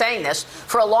 you've been saying this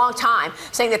for a long time,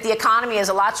 saying that the economy is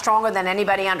a lot stronger than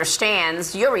anybody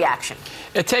understands. Your reaction?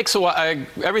 It takes a while.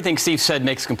 Everything Steve said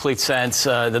makes complete sense.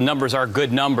 The numbers are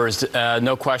good numbers,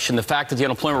 no question. The fact that the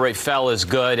unemployment rate fell is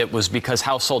good. It was because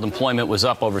household employment was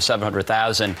up over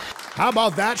 700,000. How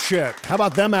about that shit? How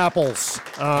about them apples?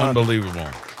 Unbelievable.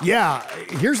 Yeah,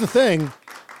 here's the thing.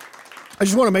 I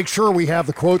just want to make sure we have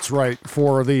the quotes right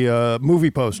for the movie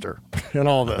poster and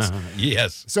all this.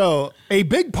 Yes. So, a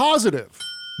big positive.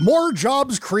 More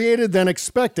jobs created than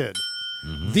expected.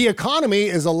 The economy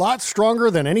is a lot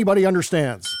stronger than anybody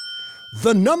understands.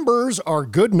 The numbers are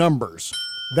good numbers.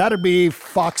 That'd be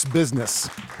Fox Business.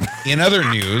 In other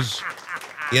news,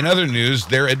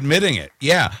 they're admitting it.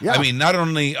 Yeah. I mean, not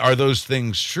only are those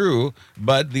things true,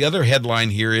 but the other headline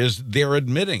here is they're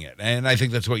admitting it. And I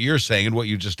think that's what you're saying and what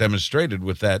you just demonstrated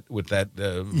with that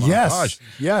montage.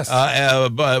 Yes.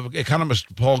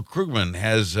 Economist Paul Krugman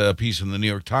has a piece in the New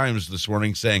York Times this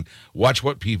morning saying, watch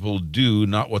what people do,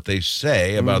 not what they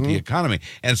say about the economy.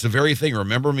 And it's the very thing.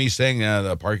 Remember me saying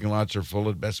the parking lots are full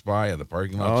at Best Buy and the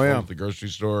parking lots full at the grocery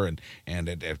store and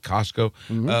at Costco.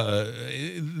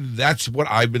 That's what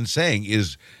I've been saying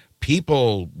is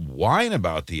people whine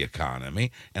about the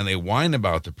economy and they whine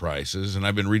about the prices, and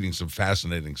I've been reading some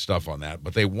fascinating stuff on that,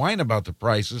 but they whine about the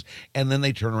prices and then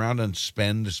they turn around and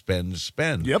spend.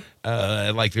 Yep.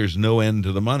 Like there's no end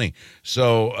to the money.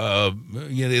 So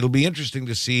it'll be interesting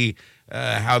to see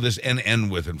how this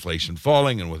end with inflation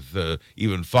falling and with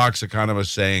even Fox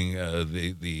economists saying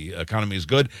the economy is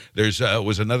good. There's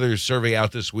was another survey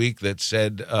out this week that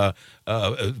said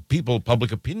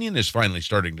public opinion is finally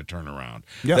starting to turn around.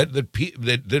 Yeah.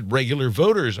 That regular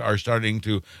voters are starting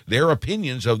to, their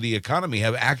opinions of the economy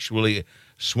have actually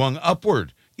swung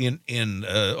upward in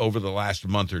over the last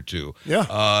month or two. Yeah.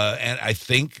 And I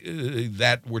think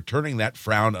that we're turning that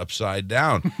frown upside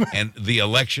down, and the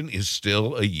election is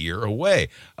still a year away.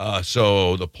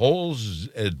 So the polls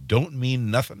don't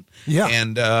mean nothing. Yeah.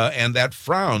 And that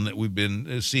frown that we've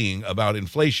been seeing about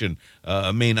inflation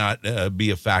may not be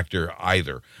a factor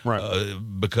either. Right.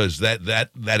 Because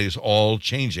that is all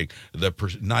changing. The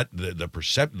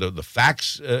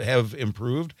facts have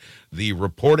improved, the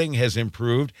reporting has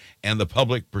improved, and the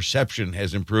public perception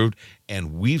has improved,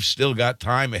 and we've still got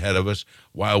time ahead of us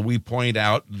while we point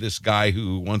out this guy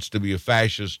who wants to be a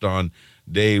fascist on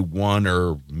day one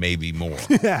or maybe more.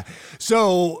 Yeah.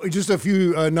 So just a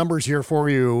few numbers here for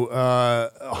you.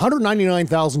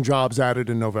 199,000 jobs added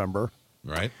in November.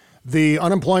 Right. The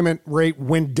unemployment rate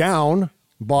went down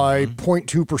by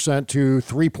 0.2% to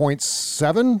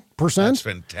 3.7%. That's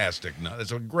fantastic. No,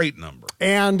 that's a great number.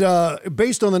 And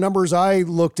based on the numbers I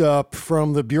looked up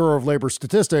from the Bureau of Labor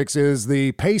Statistics, is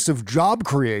the pace of job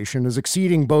creation is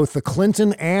exceeding both the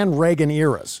Clinton and Reagan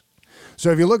eras.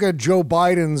 So if you look at Joe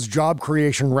Biden's job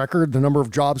creation record, the number of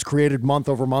jobs created month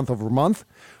over month over month,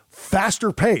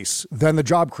 faster pace than the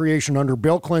job creation under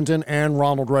Bill Clinton and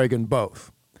Ronald Reagan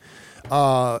both.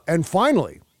 And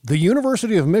finally, the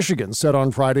University of Michigan said on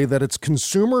Friday that its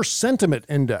consumer sentiment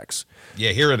index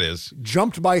here it is,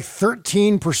 jumped by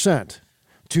 13%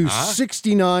 to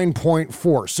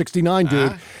 69.4. 69,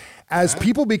 dude. As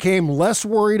people became less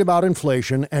worried about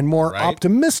inflation and more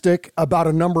optimistic about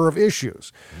a number of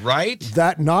issues. Right.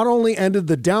 That not only ended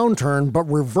the downturn, but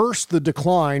reversed the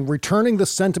decline, returning the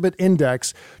sentiment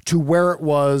index to where it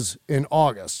was in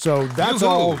August. So that's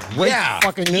all great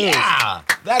fucking news. Yeah,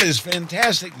 that is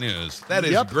fantastic news. That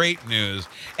is great news.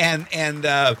 And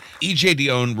E.J.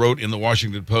 Dionne wrote in the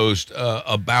Washington Post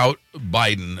about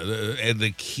Biden, and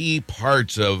the key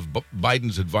parts of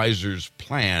Biden's advisor's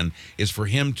plan is for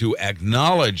him to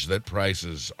acknowledge that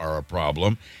prices are a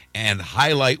problem and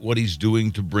highlight what he's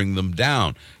doing to bring them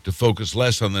down, to focus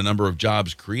less on the number of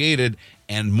jobs created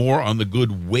and more on the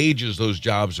good wages those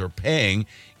jobs are paying,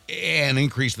 an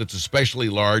increase that's especially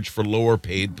large for lower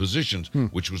paid positions,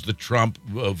 which was the Trump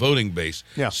voting base.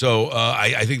 Yeah. So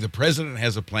I think the president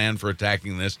has a plan for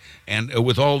attacking this. And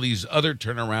with all these other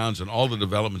turnarounds and all the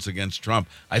developments against Trump,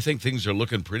 I think things are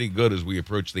looking pretty good as we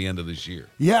approach the end of this year.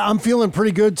 Yeah, I'm feeling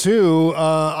pretty good too.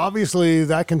 Obviously,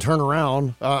 that can turn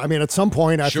around. I mean, at some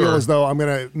point, I feel as though I'm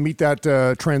going to meet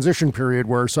that transition period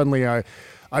where suddenly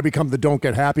I become the don't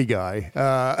get happy guy.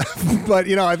 But,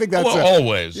 you know, I think that's...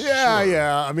 always. Yeah,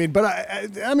 yeah. I mean, but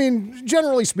I mean,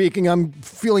 generally speaking, I'm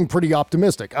feeling pretty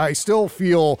optimistic. I still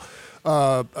feel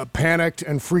panicked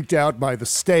and freaked out by the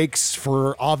stakes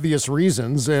for obvious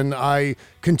reasons, and I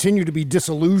continue to be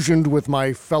disillusioned with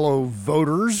my fellow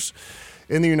voters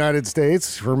in the United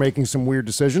States for making some weird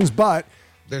decisions, but...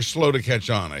 They're slow to catch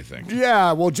on, I think.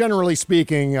 Yeah, well, generally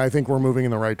speaking, I think we're moving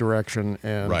in the right direction.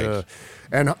 And,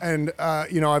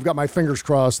 you know, I've got my fingers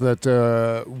crossed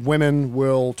that women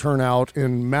will turn out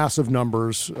in massive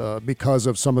numbers because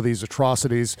of some of these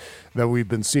atrocities that we've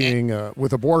been seeing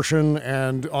with abortion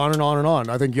and on and on and on.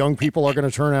 I think young people are going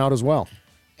to turn out as well.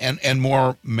 And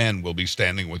more men will be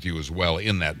standing with you as well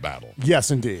in that battle.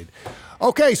 Yes, indeed.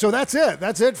 Okay, so that's it.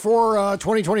 That's it for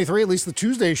 2023, at least the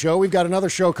Tuesday show. We've got another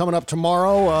show coming up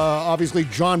tomorrow. Obviously,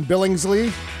 John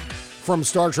Billingsley from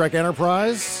Star Trek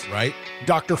Enterprise. Right.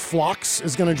 Dr. Phlox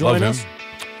is going to join us.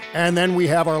 And then we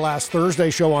have our last Thursday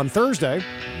show on Thursday.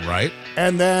 Right.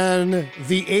 And then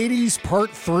the 80s Part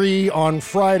 3 on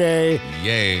Friday.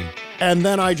 Yay. And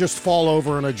then I just fall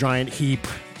over in a giant heap.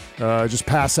 Just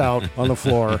pass out on the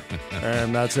floor,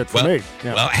 and that's it for me.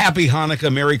 Yeah. Well, happy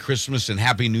Hanukkah, Merry Christmas, and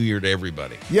Happy New Year to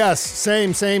everybody. Yes,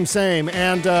 same.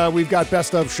 And we've got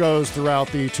best of shows throughout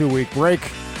the 2-week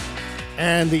break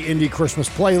and the Indie Christmas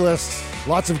playlist.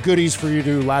 Lots of goodies for you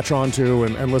to latch on to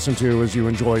and listen to as you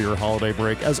enjoy your holiday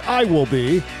break, as I will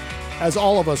be, as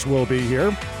all of us will be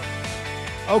here.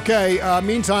 Okay,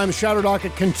 meantime, Shadow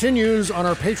Docket continues on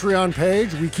our Patreon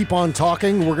page. We keep on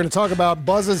talking. We're going to talk about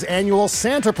Buzz's annual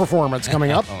Santa performance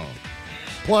coming up.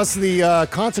 Plus the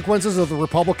consequences of the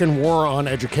Republican war on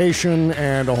education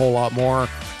and a whole lot more.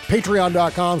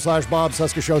 Patreon.com/Bob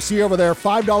Cesca Show. See you over there.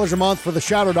 $5 a month for the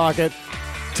Shadow Docket.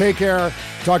 Take care.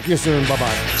 Talk to you soon.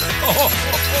 Bye-bye.